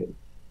interconnected.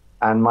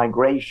 And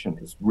migration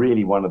is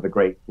really one of the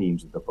great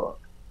themes of the book.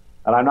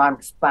 And I'm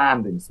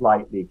expanding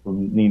slightly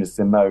from Nina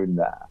Simone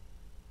there,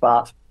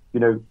 but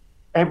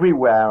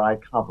everywhere I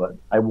covered,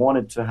 I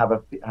wanted to have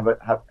a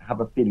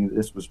feeling that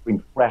this was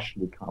being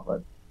freshly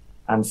covered.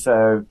 And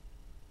so,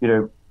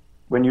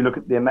 when you look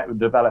at the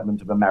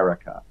development of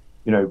America,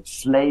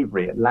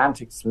 slavery,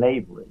 Atlantic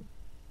slavery,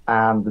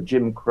 and the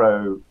Jim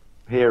Crow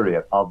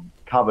period are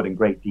covered in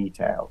great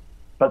detail.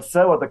 But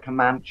so are the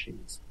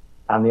Comanches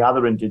and the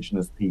other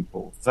indigenous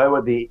people. So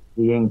are the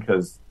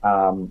Incas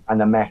and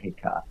the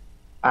Mexica.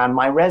 And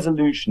my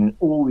resolution in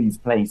all these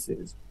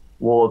places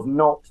was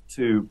not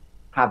to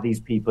have these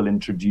people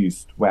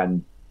introduced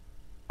when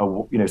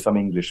some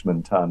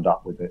Englishman turned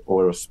up with it,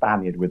 or a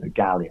Spaniard with a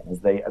galleon, as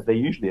they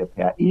usually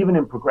appear, even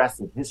in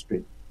progressive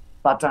history,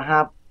 but to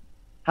have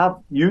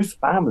use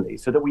family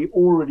so that we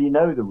already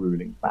know the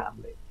ruling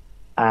family,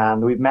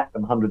 and we've met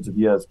them hundreds of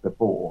years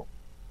before,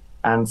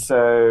 and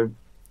so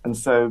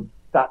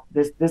that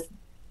this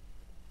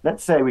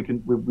let's say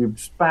we've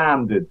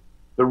expanded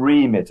the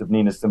remit of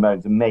Nina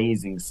Simone's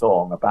amazing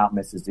song about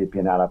Mississippi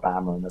and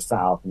Alabama and the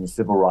South and the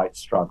civil rights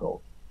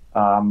struggle.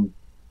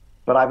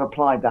 But I've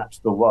applied that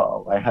to the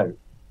world, I hope.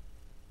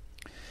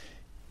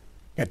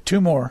 Got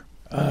two more.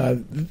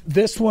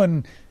 This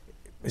one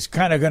is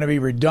kind of going to be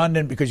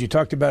redundant because you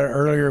talked about it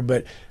earlier,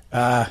 but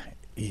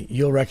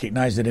you'll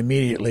recognize it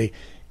immediately.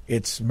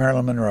 It's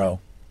Marilyn Monroe.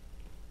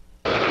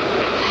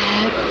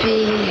 Happy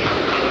Happy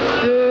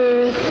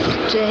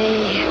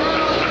birthday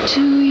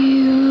to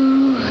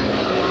you.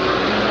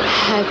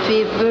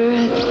 Happy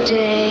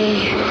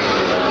birthday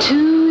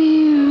to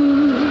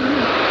you.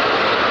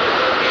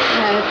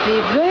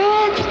 Happy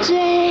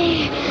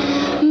birthday,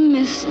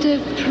 Mr.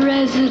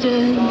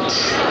 President.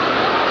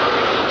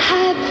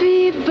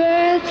 Happy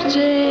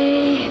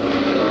birthday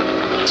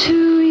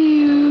to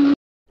you.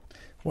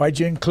 Why'd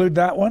you include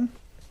that one?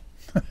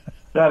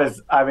 That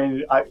is,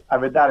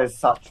 that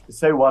is it's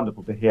so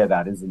wonderful to hear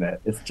that, isn't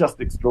it? It's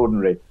just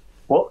extraordinary.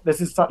 Well,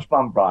 this is such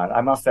fun, Brian, I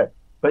must say.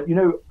 But,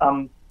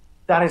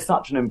 that is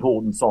such an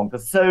important song for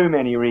so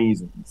many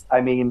reasons.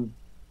 I mean,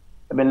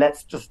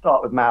 let's just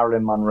start with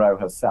Marilyn Monroe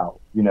herself.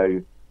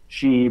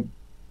 She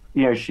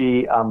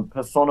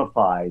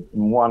personified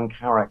in one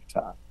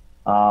character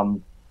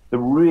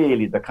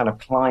the kind of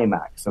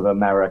climax of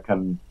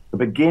the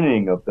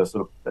beginning of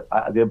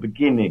the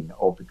beginning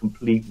of the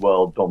complete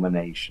world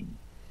domination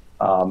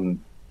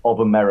of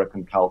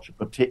American culture,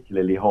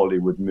 particularly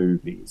Hollywood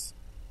movies.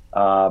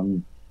 Let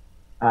me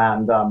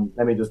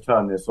just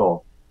turn this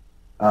off.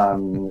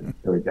 Here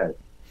we go.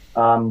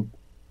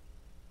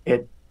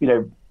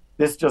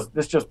 This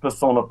just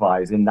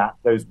personifies in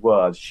those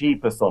words. She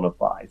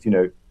personifies,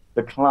 the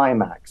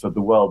climax of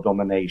the world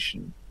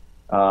domination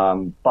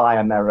of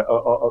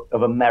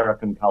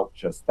American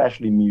culture,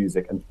 especially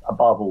music, and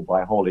above all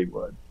by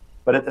Hollywood.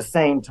 But at the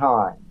same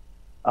time,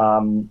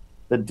 the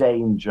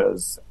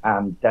dangers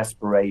and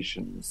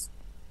desperations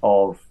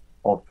of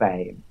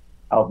fame,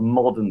 of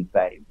modern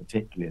fame,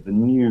 particularly the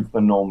new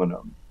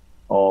phenomenon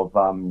of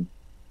fame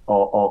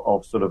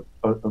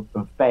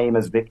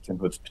as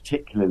victimhoods,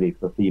 particularly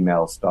for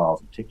female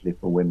stars, particularly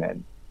for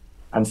women.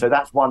 And so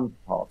that's one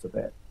part of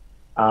it.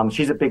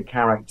 She's a big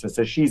character,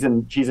 so she's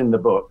in the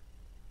book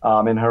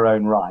in her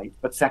own right.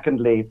 But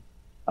secondly,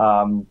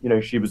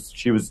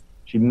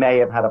 she may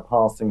have had a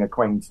passing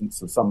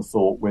acquaintance of some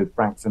sort with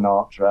Frank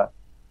Sinatra.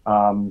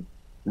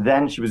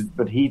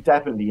 But he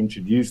definitely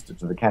introduced her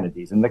to the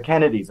Kennedys, and the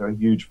Kennedys are a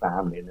huge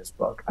family in this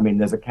book. I mean,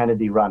 there's a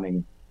Kennedy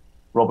running.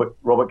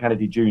 Robert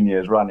Kennedy Jr.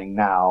 is running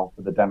now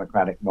for the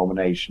Democratic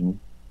nomination.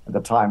 At the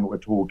time that we're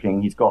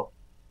talking, he's got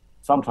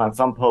sometimes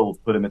some polls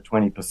put him at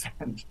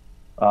 20%,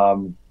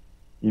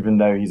 even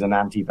though he's an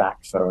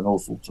anti-vaxxer and all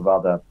sorts of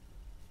other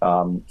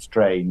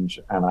strange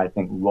and I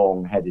think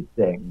wrong-headed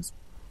things.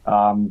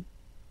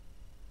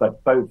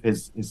 But both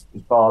his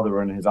father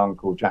and his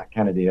uncle, Jack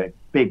Kennedy, are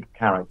big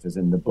characters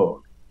in the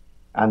book.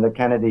 And the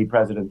Kennedy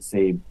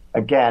presidency,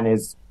 again,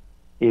 is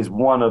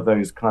one of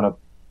those kind of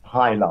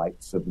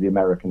highlights of the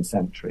American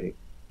century,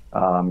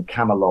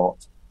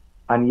 Camelot.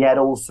 And yet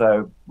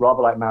also,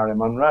 rather like Marilyn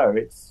Monroe,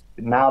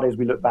 nowadays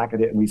we look back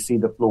at it and we see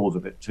the flaws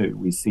of it too.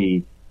 We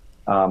see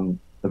the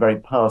very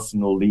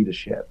personal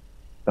leadership,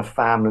 the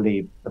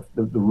family,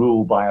 the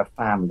rule by a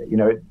family.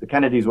 The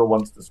Kennedys were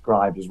once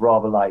described as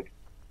rather like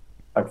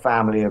a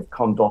family of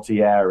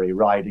condottieri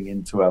riding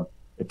into a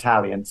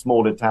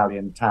small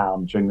Italian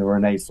town during the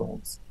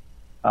Renaissance.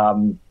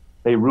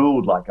 They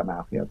ruled like a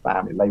mafia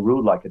family. They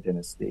ruled like a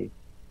dynasty.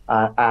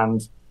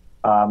 And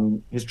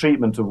his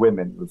treatment of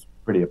women was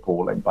pretty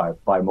appalling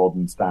by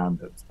modern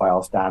standards, by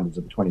our standards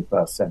of the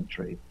 21st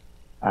century.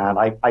 And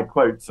I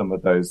quote some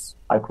of those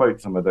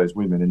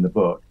women in the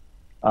book.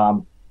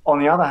 On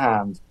the other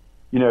hand,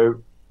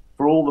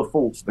 for all the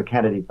faults of the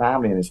Kennedy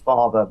family, and his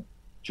father,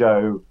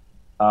 Joe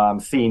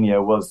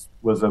Sr., was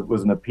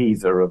an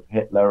appeaser of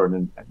Hitler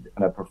and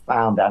a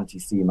profound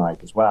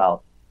anti-Semite as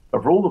well.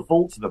 But for all the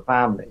faults of the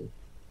family,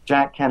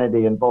 Jack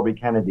Kennedy and Bobby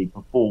Kennedy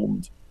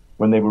performed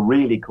when they were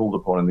really called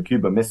upon in the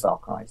Cuban Missile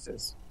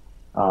Crisis,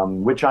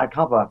 which I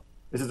cover.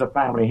 This is a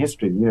family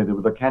history. There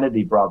were the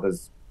Kennedy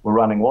brothers were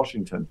running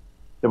Washington.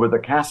 There were the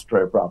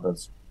Castro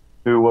brothers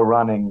who were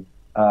running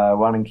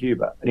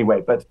Cuba.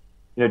 Anyway, but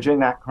during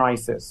that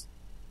crisis,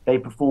 they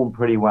performed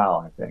pretty well,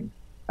 I think,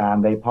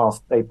 and they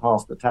passed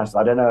the test.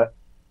 I don't know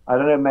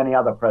many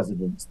other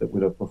presidents that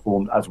would have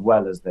performed as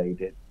well as they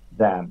did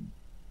then.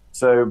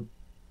 So,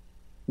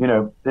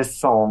 this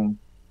song,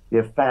 the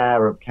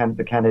affair of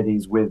the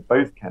Kennedys with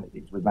both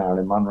Kennedys, with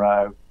Marilyn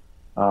Monroe,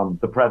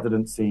 the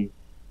presidency,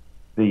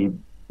 the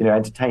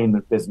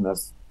entertainment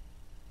business,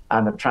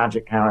 and the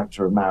tragic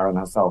character of Marilyn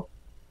herself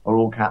are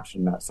all captured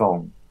in that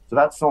song. So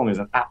that song is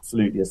an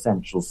absolutely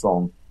essential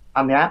song.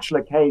 And the actual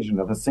occasion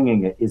of her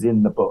singing it is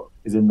in the book,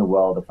 is in the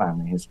world of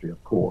family history,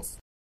 of course.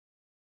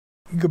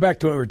 Go back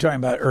to what we were talking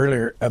about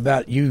earlier,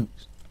 about you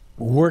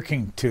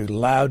working to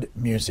loud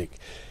music.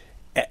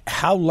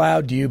 How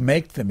loud do you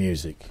make the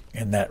music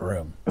in that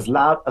room? As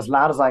loud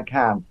as I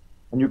can.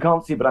 And you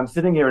can't see, but I'm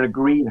sitting here in a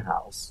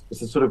greenhouse.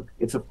 It's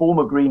a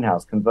former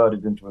greenhouse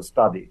converted into a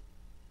study.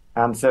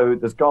 And so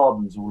there's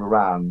gardens all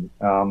around.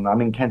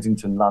 I'm in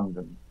Kensington,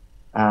 London.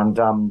 And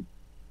I'm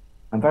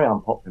very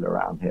unpopular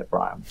around here,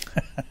 Brian.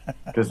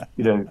 Because,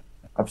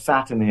 I've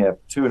sat in here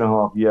for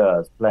 2.5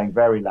 years playing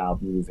very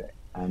loud music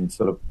and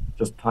sort of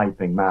just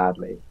typing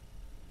madly.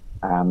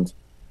 And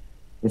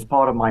it's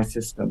part of my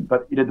system.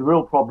 But, the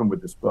real problem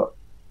with this book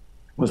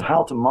was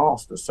how to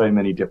master so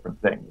many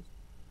different things.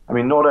 I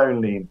mean, not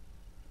only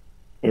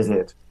is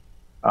it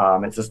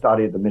It's a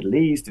study of the Middle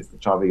East, it's a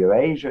study of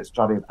Asia, it's a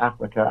study of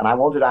Africa, and I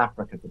wanted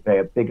Africa to play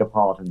a bigger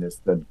part in this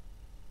than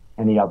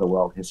any other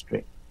world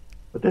history.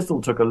 But this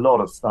all took a lot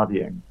of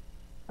studying,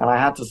 and I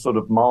had to sort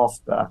of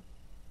master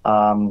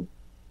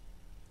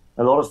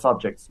a lot of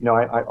subjects. You know,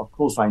 of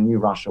course, I knew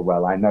Russia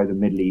well. I know the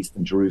Middle East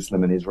and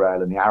Jerusalem and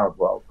Israel and the Arab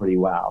world pretty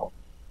well.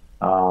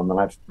 And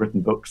I've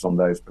written books on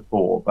those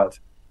before, but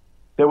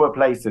there were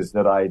places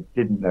that I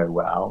didn't know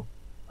well.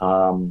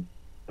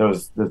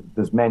 There's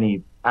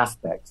many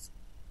aspects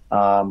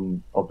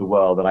of the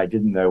world that I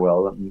didn't know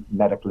well: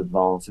 medical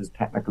advances,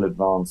 technical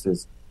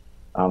advances,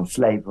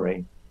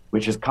 slavery,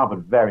 which is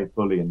covered very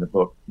fully in the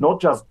book. Not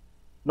just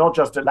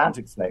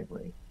Atlantic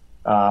slavery,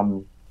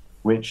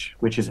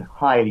 which is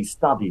highly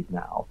studied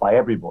now by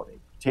everybody,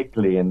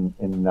 particularly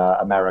in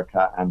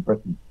America and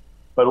Britain,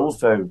 but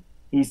also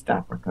East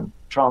African,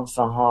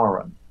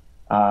 Trans-Saharan,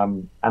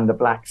 and the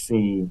Black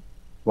Sea,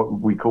 what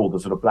we call the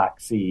sort of Black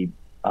Sea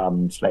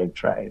slave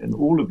trade. And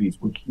all of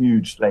these were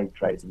huge slave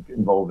trades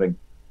involving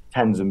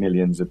tens of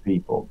millions of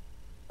people.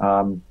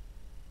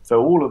 So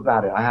all of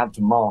that I had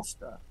to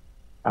master.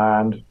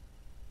 And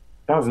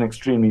that was an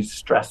extremely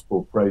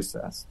stressful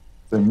process.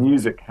 So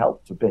music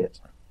helped a bit.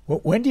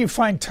 Well, when do you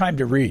find time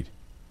to read?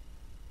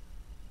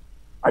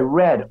 I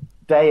read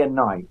day and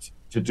night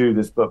to do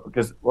this book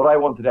because what I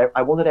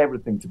wanted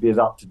everything to be as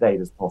up to date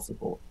as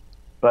possible.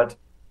 But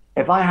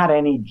if I had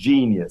any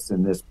genius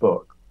in this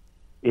book,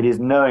 it is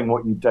knowing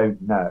what you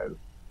don't know.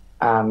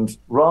 And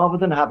rather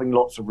than having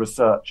lots of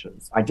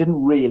researchers, I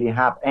didn't really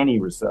have any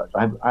research.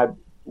 I had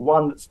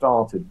one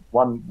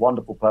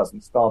wonderful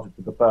person started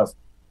for the first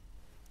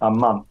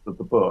month of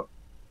the book.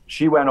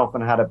 She went off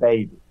and had a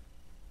baby.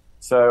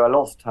 So I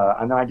lost her,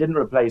 and then I didn't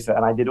replace her,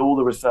 and I did all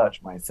the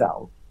research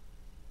myself.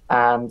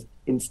 And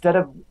instead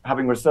of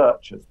having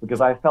researchers,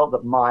 because I felt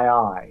that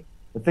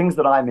the things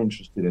that I'm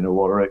interested in are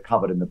what are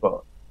covered in the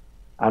book.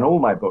 And all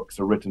my books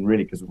are written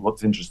really because of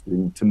what's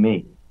interesting to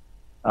me.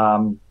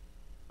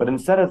 But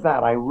instead of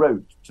that, I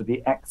wrote to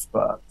the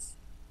experts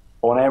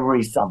on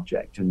every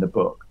subject in the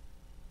book,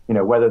 you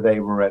know, whether they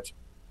were at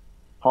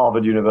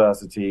Harvard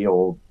University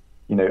or,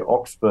 you know,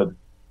 Oxford,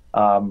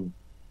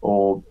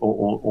 or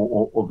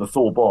the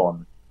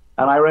Sorbonne.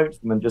 And I wrote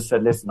to them and just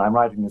said, listen, I'm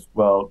writing this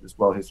world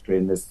history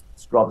in this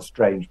rather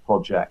strange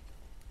project.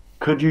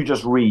 Could you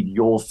just read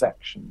your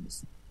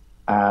sections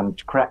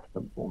and correct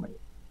them for me?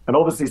 And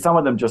obviously some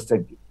of them just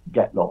said,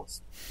 get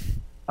lost.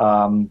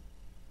 Some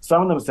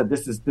of them said,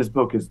 this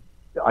book is,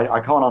 I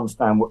can't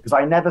understand what, because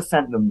I never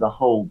sent them the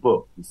whole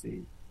book, you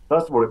see.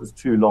 First of all, it was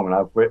too long and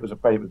I was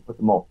afraid it would put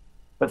them off.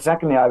 But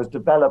secondly, I was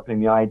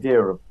developing the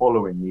idea of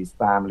following these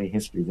family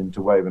histories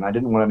interwoven. I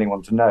didn't want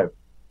anyone to know.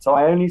 So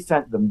I only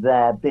sent them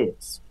their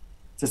bits.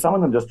 So some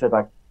of them just said,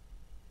 like,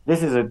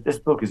 this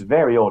book is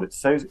very odd. It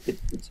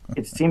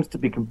seems to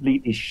be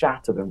completely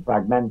shattered and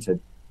fragmented.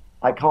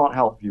 I can't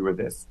help you with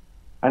this.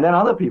 And then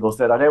other people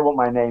said, I don't want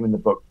my name in the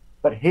book,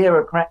 but here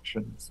are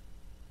corrections.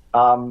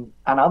 And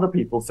other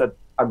people said,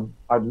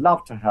 I'd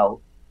love to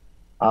help.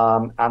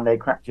 And they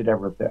corrected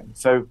everything.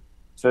 So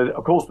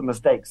of course, the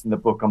mistakes in the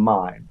book are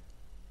mine.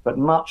 But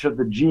much of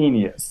the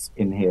genius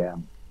in here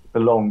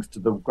belongs to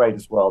the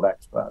greatest world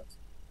experts.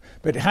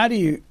 But how do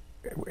you,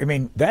 I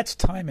mean, that's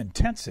time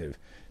intensive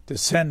to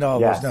send all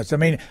those notes. I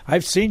mean,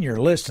 I've seen your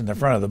list in the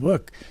front of the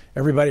book.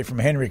 Everybody from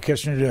Henry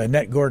Kissinger to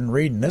Annette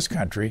Gordon-Reed in this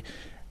country.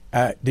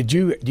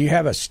 Do you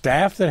have a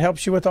staff that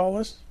helps you with all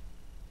this?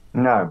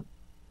 No,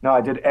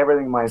 I did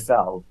everything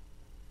myself.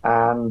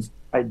 And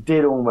it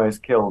did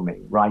almost kill me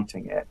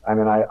writing it. I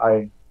mean,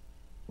 I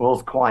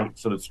was quite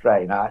sort of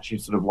strained. I actually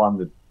sort of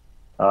wondered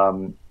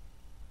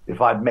if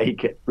I'd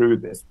make it through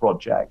this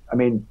project. I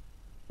mean,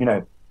 you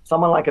know,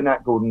 someone like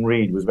Annette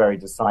Gordon-Reed was very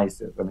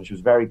decisive. I mean, she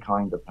was very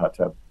kind of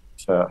her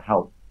to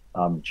help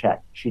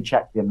check. She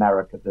checked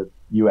the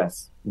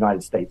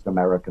United States of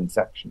American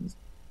sections.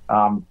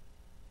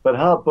 But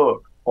her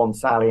book on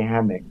Sally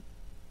Heming,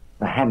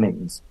 the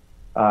Hemings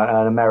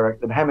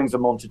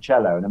of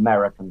Monticello, an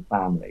American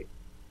family,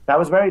 that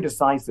was very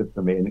decisive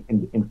for me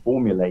in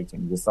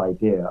formulating this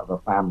idea of a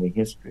family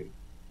history,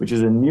 which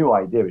is a new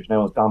idea which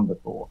no one's done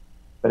before.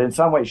 But in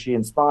some ways she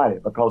inspired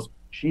it because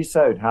she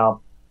showed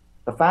how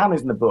the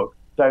families in the book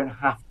don't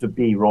have to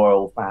be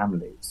royal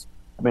families.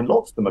 I mean,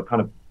 lots of them are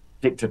kind of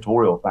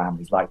dictatorial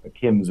families like the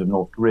Kims of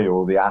North Korea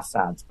or the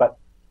Assads, but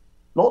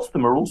lots of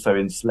them are also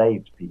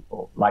enslaved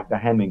people like the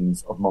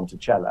Hemings of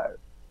Monticello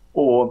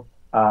or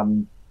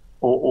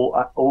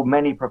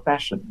many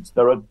professions.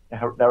 There are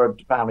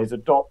families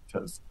of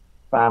doctors,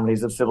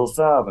 families of civil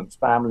servants,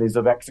 families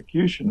of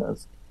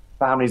executioners,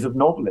 families of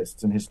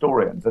novelists and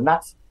historians. And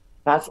that's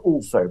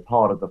also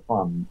part of the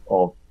fun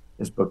of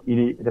this book.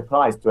 It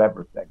applies to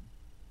everything.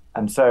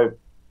 And so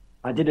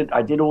I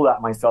did all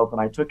that myself,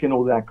 and I took in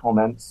all their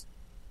comments,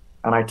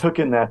 and I took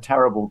in their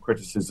terrible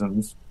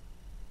criticisms,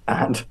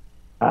 and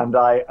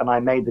I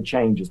made the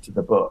changes to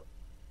the book.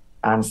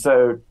 And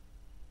so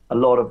a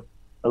lot of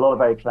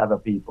very clever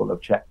people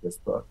have checked this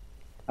book.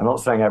 I'm not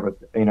saying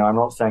everything, I'm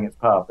not saying it's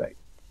perfect,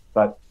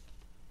 but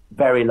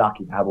very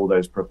lucky to have all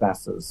those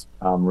professors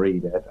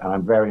read it, and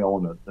I'm very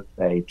honored that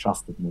they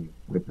trusted me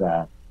with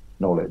their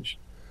knowledge.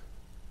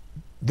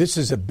 This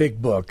is a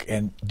big book,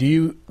 and do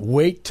you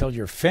wait till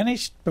you're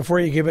finished before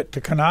you give it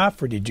to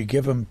Knopf, or did you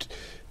give them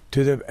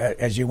to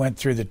the as you went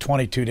through the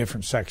 22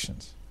 different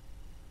sections?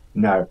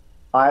 No,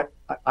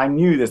 I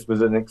knew this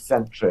was an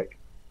eccentric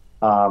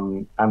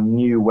and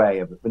new way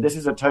of it, but this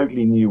is a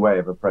totally new way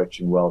of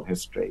approaching world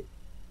history,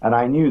 and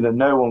I knew that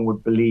no one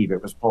would believe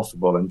it was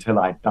possible until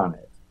I'd done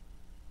it.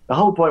 The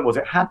whole point was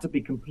it had to be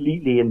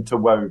completely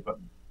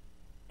interwoven.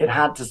 It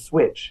had to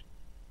switch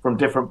from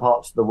different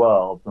parts of the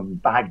world, from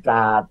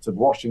Baghdad to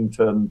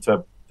Washington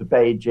to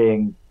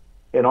Beijing.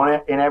 In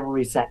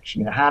every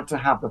section, it had to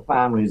have the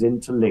families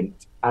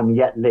interlinked and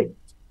yet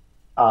linked.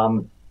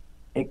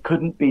 It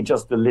couldn't be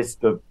just a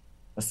list of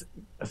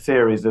a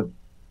series of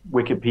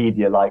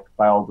Wikipedia-like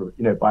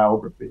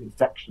biography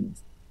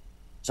sections.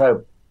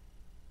 So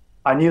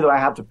I knew that I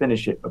had to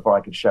finish it before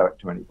I could show it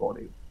to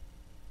anybody.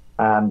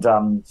 And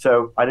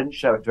so I didn't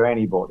show it to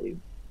anybody.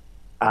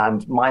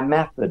 And my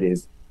method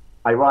is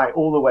I write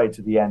all the way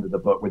to the end of the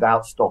book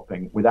without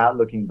stopping, without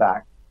looking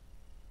back,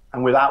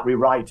 and without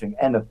rewriting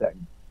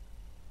anything.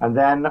 And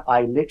then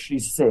I literally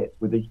sit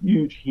with a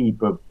huge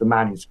heap of the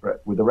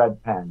manuscript with a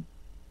red pen,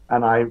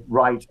 and I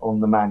write on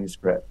the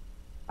manuscript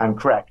and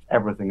correct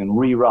everything and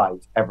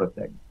rewrite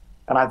everything.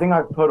 And I think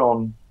I've put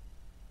on,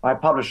 my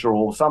publisher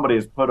or somebody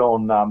has put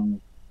on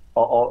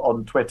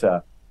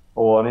Twitter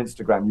or on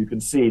Instagram, you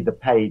can see the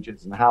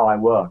pages and how I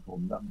work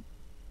on them.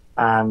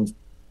 And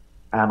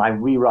I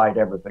rewrite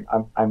everything.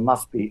 I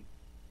must be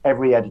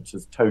every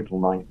editor's total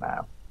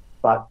nightmare,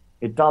 but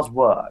it does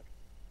work.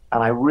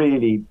 And I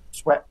really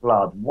sweat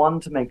blood, one,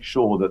 to make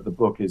sure that the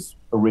book is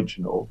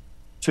original,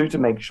 two, to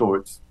make sure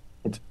it's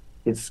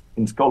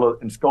in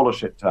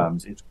scholarship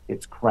terms,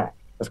 it's correct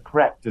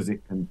as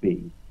it can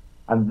be.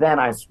 And then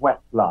I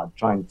sweat blood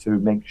trying to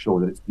make sure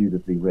that it's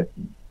beautifully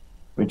written,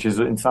 which is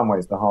in some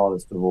ways the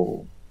hardest of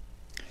all.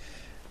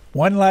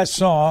 One last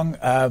song.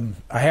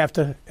 I have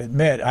to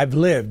admit, I've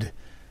lived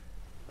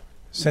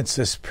since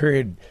this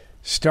period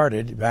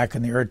started back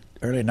in the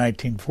early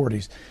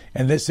 1940s,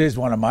 and this is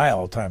one of my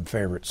all-time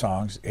favorite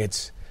songs.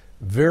 It's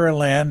Vera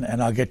Lynn,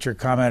 and I'll get your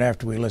comment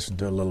after we listen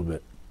to it a little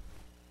bit.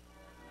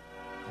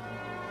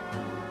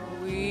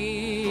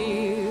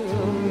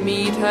 We'll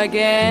meet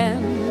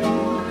again,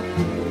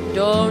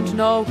 don't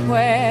know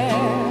where,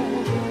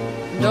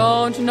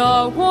 don't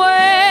know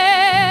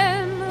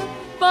when,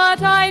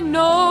 but I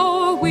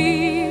know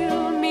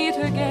we'll meet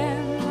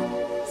again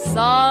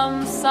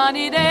some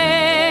sunny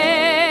day.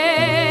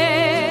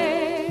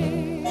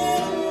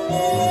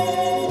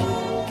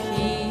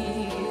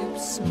 Keep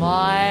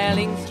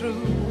smiling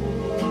through,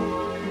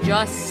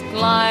 just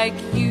like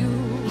you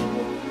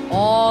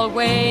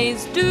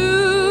always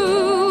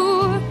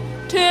do,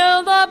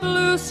 till the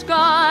blue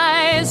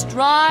skies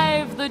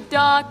drive the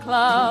dark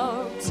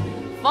clouds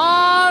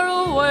far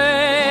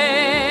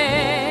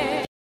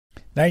away.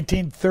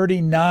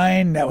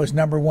 1939, that was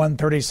number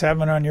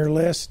 137 on your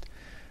list.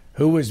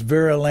 Who was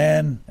Vera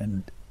Lynn,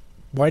 and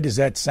why does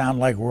that sound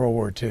like World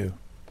War II?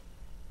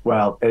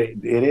 Well,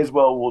 it is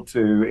World War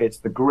II. It's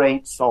the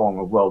great song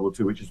of World War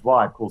II, which is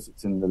why, of course,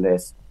 it's in the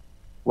list.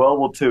 World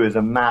War II is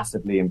a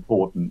massively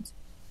important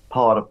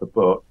part of the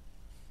book.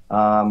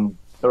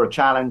 There are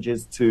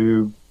challenges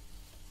to,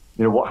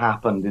 what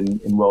happened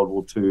in World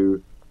War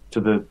II, to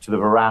the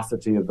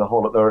veracity of the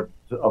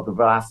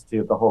veracity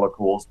of the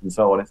Holocaust and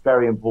so on. It's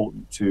very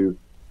important to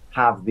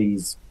have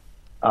these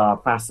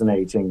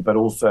fascinating but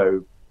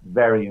also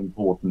very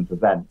important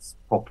events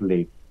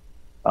properly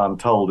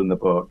told in the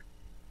book.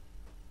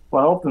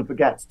 One often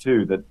forgets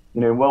too that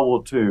in World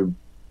War II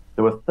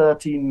there were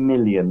 30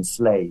 million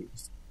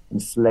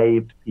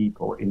enslaved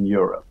people in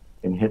Europe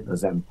in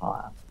Hitler's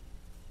empire,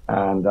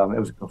 and it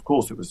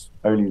was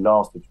only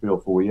lasted 3 or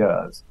 4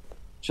 years.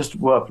 Just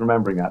worth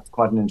remembering that. It's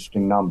quite an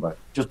interesting number,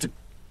 just to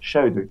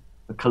show the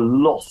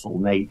colossal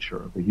nature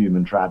of the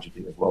human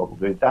tragedy of World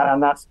War II.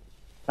 And that's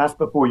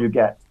before you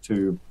get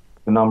to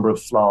the number of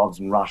Slavs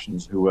and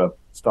Russians who were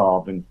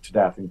starved to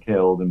death and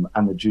killed,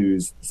 and the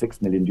Jews,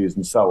 6 million Jews,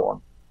 and so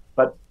on.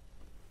 But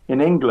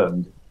in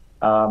England,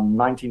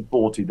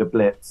 1940, the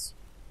Blitz,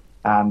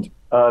 and the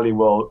early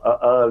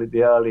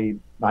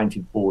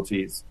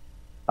 1940s,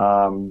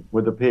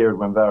 with the period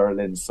when Vera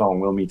Lynn's song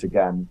 "We'll Meet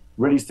Again"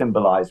 really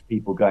symbolized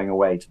people going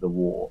away to the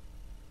war,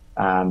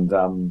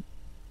 and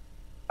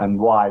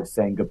wives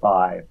saying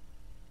goodbye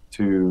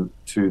to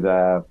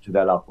their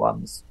loved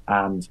ones.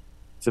 And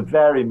it's a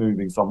very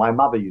moving song. My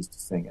mother used to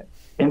sing it.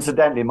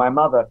 Incidentally, my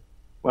mother,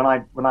 when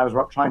I was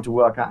trying to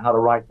work out how to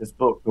write this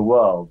book, The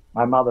World,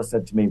 my mother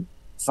said to me,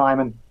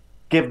 "Simon,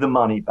 give the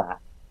money back."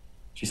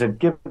 She said,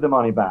 "Give the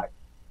money back.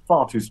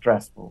 Far too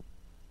stressful."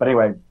 But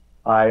anyway,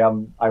 I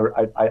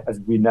as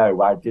we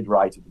know, I did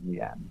write it in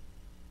the end.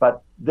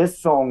 But this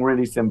song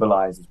really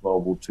symbolizes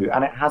World War II,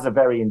 and it has a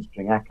very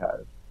interesting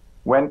echo.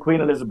 When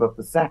Queen Elizabeth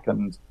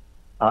II,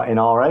 in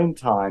our own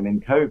time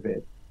in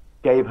COVID,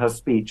 gave her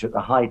speech at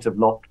the height of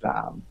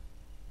lockdown,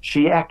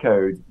 she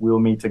echoed "We'll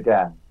meet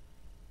again."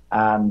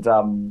 and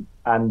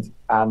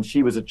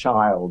she was a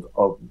child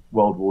of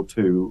World War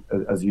II,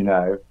 as you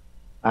know,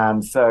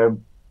 and so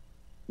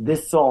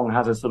this song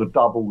has a sort of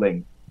double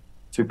link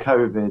to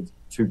COVID,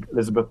 to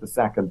Elizabeth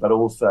II, but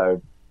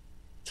also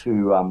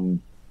to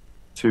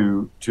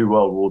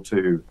World War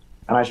II.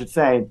 And I should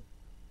say,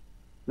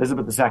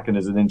 Elizabeth II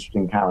is an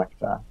interesting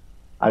character.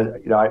 I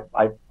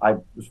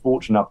was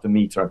fortunate enough to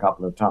meet her a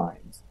couple of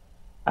times,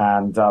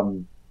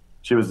 and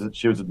she was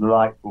a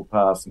delightful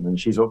person, and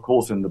she's of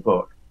course in the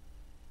book.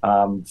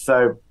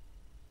 So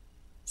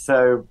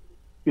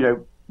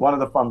one of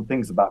the fun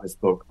things about this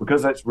book,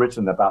 because it's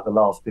written about the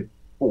last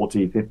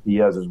 40, 50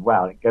 years as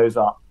well, it goes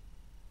up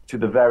to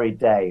the very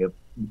day of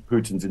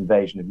Putin's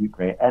invasion of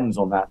Ukraine. It ends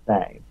on that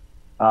day.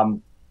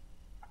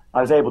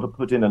 I was able to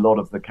put in a lot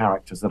of the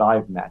characters that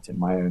I've met in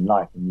my own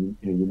life. And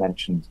you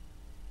mentioned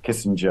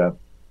Kissinger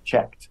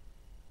checked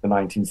the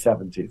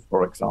 1970s,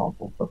 for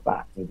example, for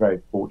facts. They're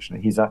very fortunate.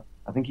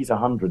 I think he's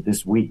 100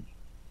 this week.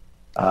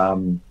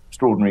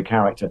 Extraordinary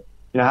character.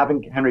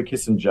 Having Henry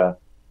Kissinger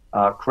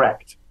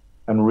correct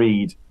and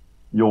read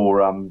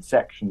your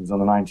sections on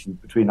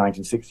between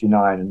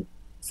 1969 and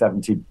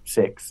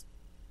 76.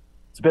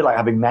 It's a bit like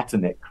having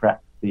Metternich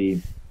correct the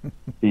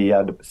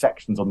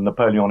sections on the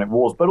Napoleonic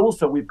Wars. But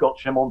also we've got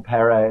Shimon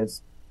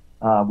Peres,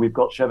 we've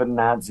got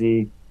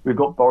Shevardnadze, we've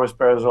got Boris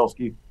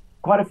Berezovsky.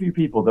 Quite a few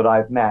people that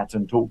I've met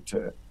and talked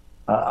to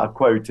are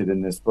quoted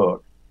in this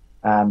book.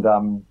 And,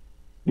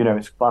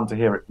 it's fun to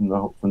hear it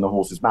from the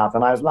horse's mouth.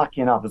 And I was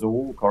lucky enough as a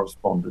war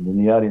correspondent in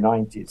the early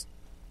 90s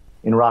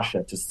in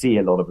Russia to see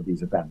a lot of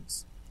these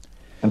events.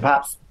 And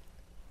perhaps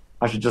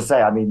I should just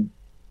say,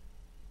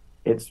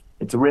 it's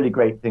a really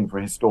great thing for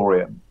a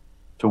historian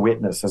to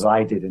witness, as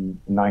I did from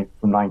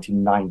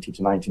 1990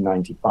 to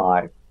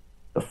 1995,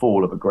 the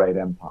fall of a great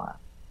empire.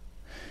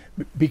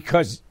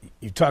 Because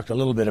you talked a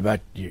little bit about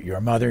your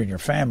mother and your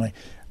family,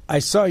 I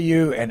saw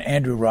you and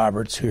Andrew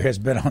Roberts, who has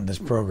been on this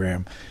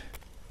program,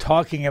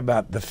 talking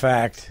about the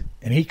fact,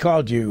 and he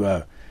called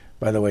you,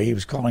 by the way, he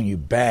was calling you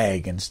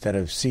Bag instead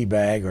of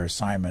Sebag or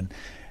Simon,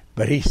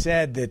 but he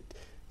said that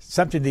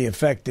something to the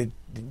effect that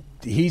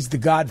he's the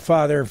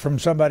godfather from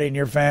somebody in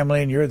your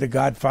family and you're the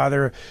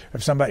godfather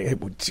of somebody.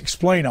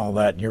 Explain all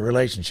that in your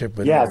relationship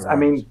with Yes,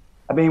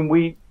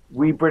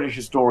 we British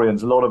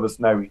historians, a lot of us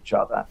know each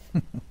other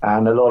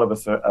and a lot of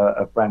us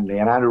are friendly.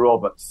 And Andrew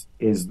Roberts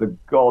is the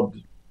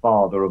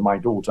godfather of my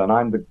daughter,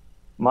 and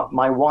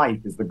my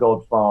wife is the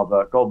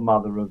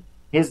godmother of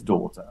his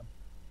daughter.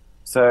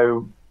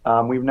 So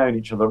we've known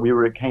each other. We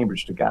were at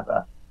Cambridge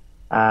together,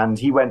 and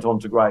he went on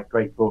to write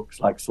great books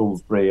like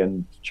Salisbury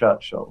and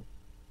Churchill.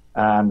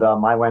 And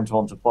I went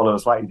on to follow a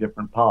slightly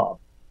different path.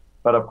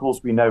 But of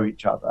course, we know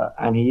each other.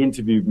 And he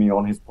interviewed me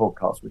on his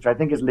podcast, which I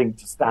think is linked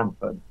to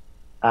Stanford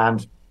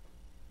and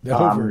the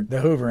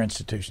Hoover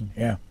Institution.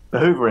 Yeah, the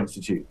Hoover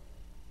Institute.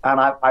 And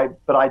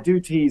but I do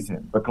tease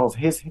him because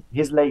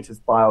his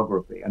latest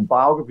biography, and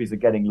biographies are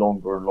getting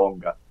longer and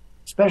longer,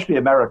 especially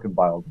American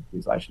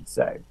biographies, I should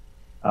say,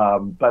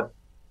 but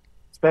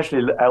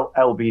especially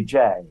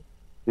LBJ,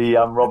 the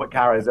Robert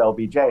Cara's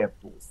LBJ, of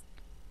course.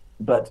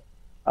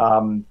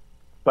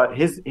 But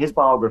his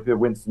biography of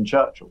Winston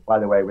Churchill, by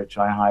the way, which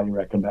I highly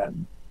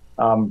recommend,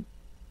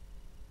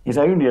 is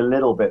only a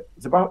little bit.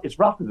 It's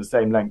roughly the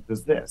same length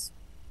as this.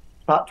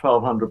 It's about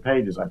 1,200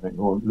 pages, I think,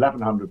 or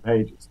 1,100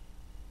 pages.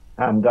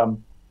 And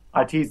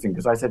I teased him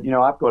because I said,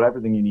 I've got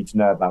everything you need to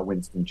know about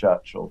Winston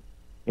Churchill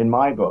in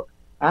my book,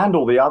 and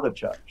all the other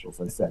Churchills,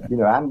 I said,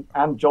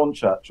 and John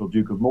Churchill,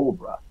 Duke of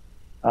Marlborough.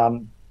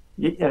 And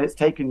it's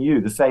taken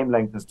you the same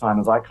length as time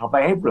as I cover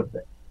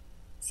everything.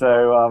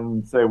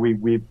 So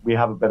we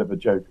have a bit of a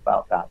joke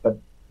about that, but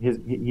he's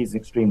an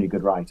extremely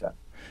good writer.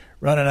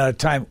 Running out of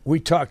time.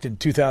 We talked in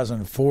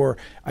 2004.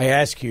 I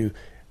asked you,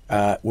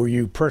 were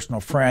you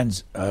personal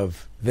friends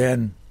of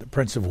then the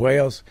Prince of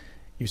Wales?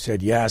 You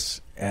said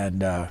yes, and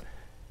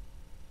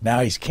now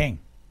he's king.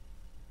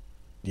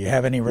 Do you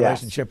have any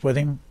relationship with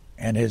him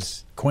and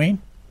his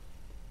queen?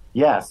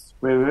 Yes,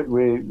 we're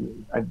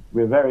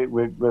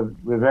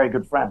very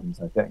good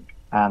friends, I think,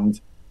 and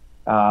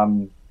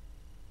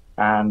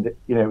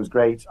it was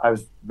great. I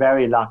was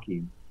very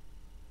lucky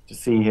to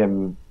see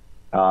him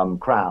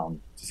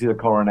crowned, to see the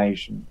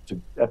coronation,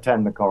 to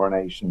attend the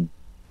coronation,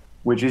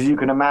 which, as you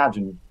can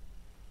imagine,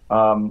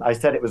 I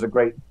said it was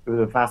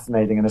a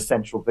fascinating and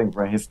essential thing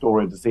for a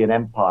historian to see an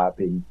empire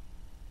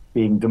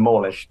being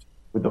demolished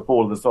with the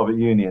fall of the Soviet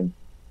Union.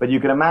 But you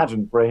can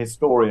imagine for a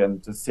historian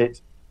to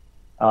sit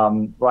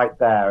right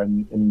there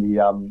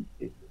in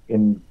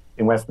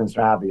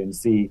Westminster Abbey and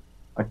see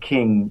a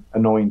king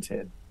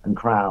anointed and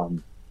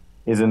crowned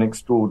is an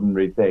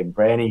extraordinary thing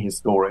for any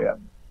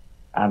historian.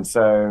 And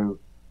so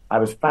I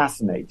was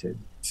fascinated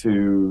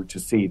to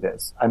see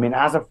this.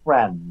 As a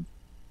friend,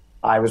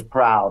 I was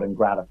proud and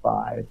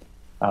gratified.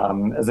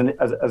 As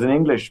an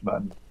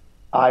Englishman,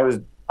 I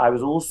was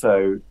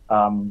also,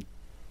 I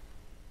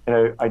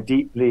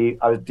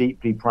was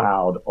deeply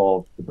proud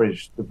of the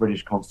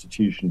British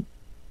Constitution,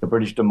 the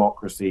British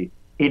democracy,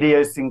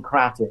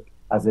 idiosyncratic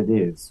as it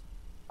is,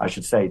 I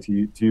should say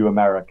to you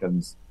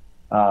Americans.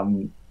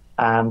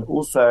 And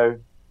also,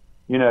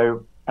 you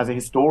know, as a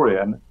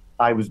historian,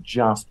 I was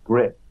just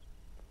gripped.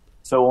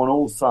 So on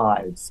all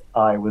sides,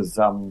 I was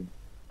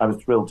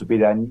thrilled to be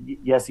there. And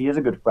yes, he is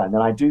a good friend.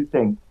 And I do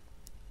think,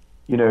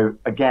 you know,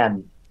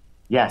 again,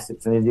 yes,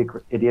 it's an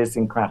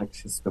idiosyncratic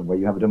system where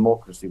you have a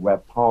democracy where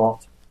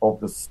part of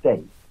the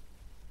state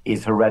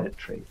is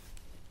hereditary.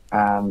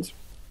 And,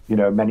 you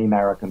know, many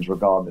Americans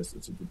regard this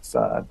as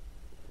absurd.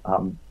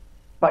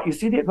 But you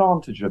see the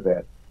advantage of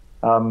it.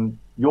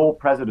 Your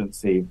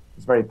presidency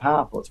is very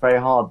powerful. It's very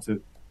hard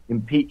to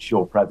impeach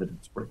your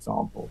presidents, for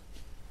example.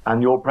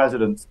 And your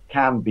presidents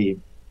can be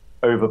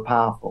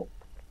overpowerful.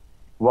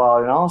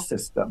 While in our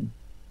system,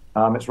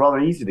 it's rather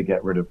easy to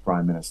get rid of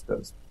prime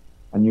ministers.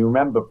 And you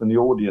remember from the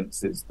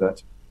audiences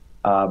that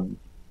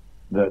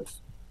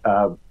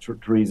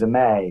Theresa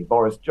May,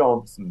 Boris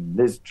Johnson,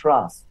 Liz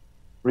Truss,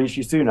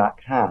 Rishi Sunak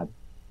had.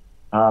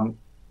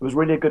 It was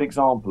really a good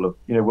example of,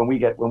 you know, when we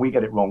get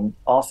it wrong,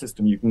 our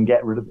system, you can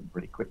get rid of them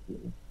pretty quickly,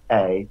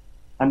 A.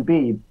 And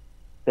B,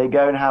 they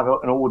go and have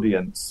an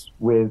audience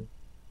with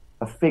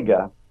a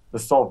figure, the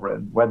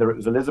sovereign, whether it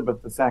was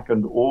Elizabeth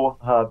II or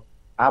her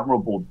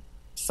admirable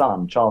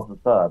son, Charles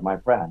III, my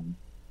friend.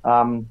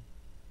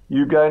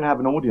 You go and have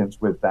an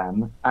audience with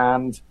them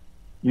and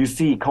you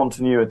see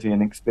continuity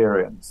and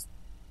experience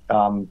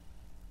and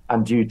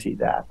duty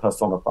there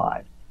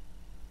personified.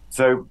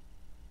 So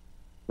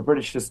the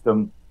British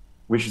system,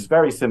 which is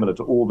very similar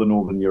to all the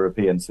Northern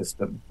European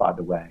systems, by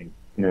the way,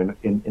 you know,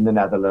 in the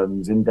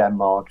Netherlands, in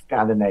Denmark,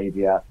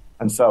 Scandinavia,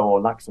 and so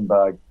on,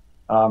 Luxembourg.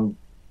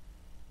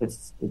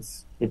 It's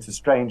a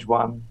strange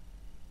one,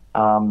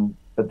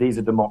 but these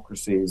are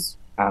democracies,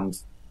 and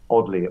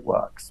oddly, it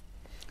works.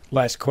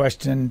 Last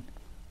question.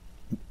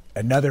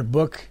 Another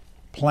book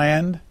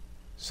planned?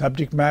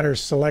 Subject matter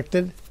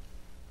selected?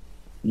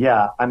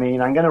 Yeah, I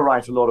mean, I'm going to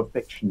write a lot of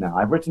fiction now.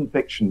 I've written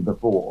fiction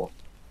before,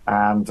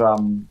 and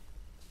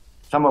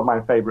some of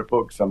my favorite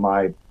books are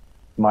my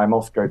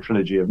Moscow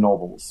trilogy of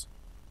novels,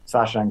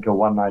 Sashanka,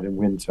 One Night in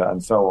Winter,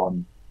 and so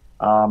on.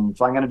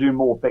 So I'm going to do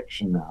more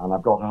fiction now, and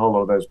I've got a whole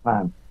lot of those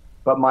planned.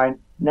 But my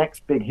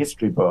next big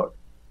history book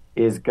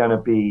is going to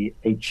be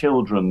a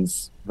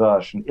children's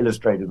version,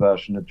 illustrated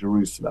version of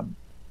Jerusalem.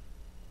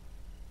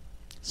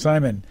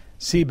 Simon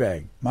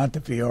Sebag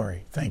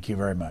Montefiore, thank you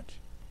very much.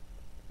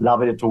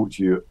 Lovely to talk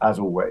to you, as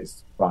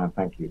always. Brian,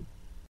 thank you.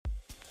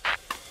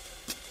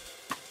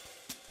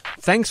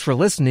 Thanks for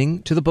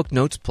listening to the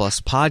Booknotes Plus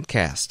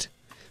podcast.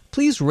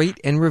 Please rate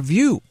and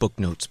review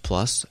Booknotes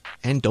Plus,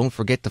 and don't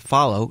forget to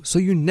follow so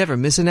you never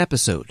miss an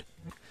episode.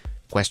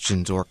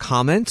 Questions or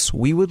comments,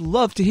 we would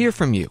love to hear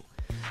from you.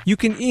 You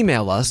can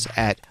email us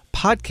at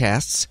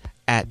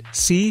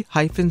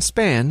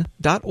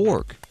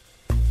podcasts@c-span.org.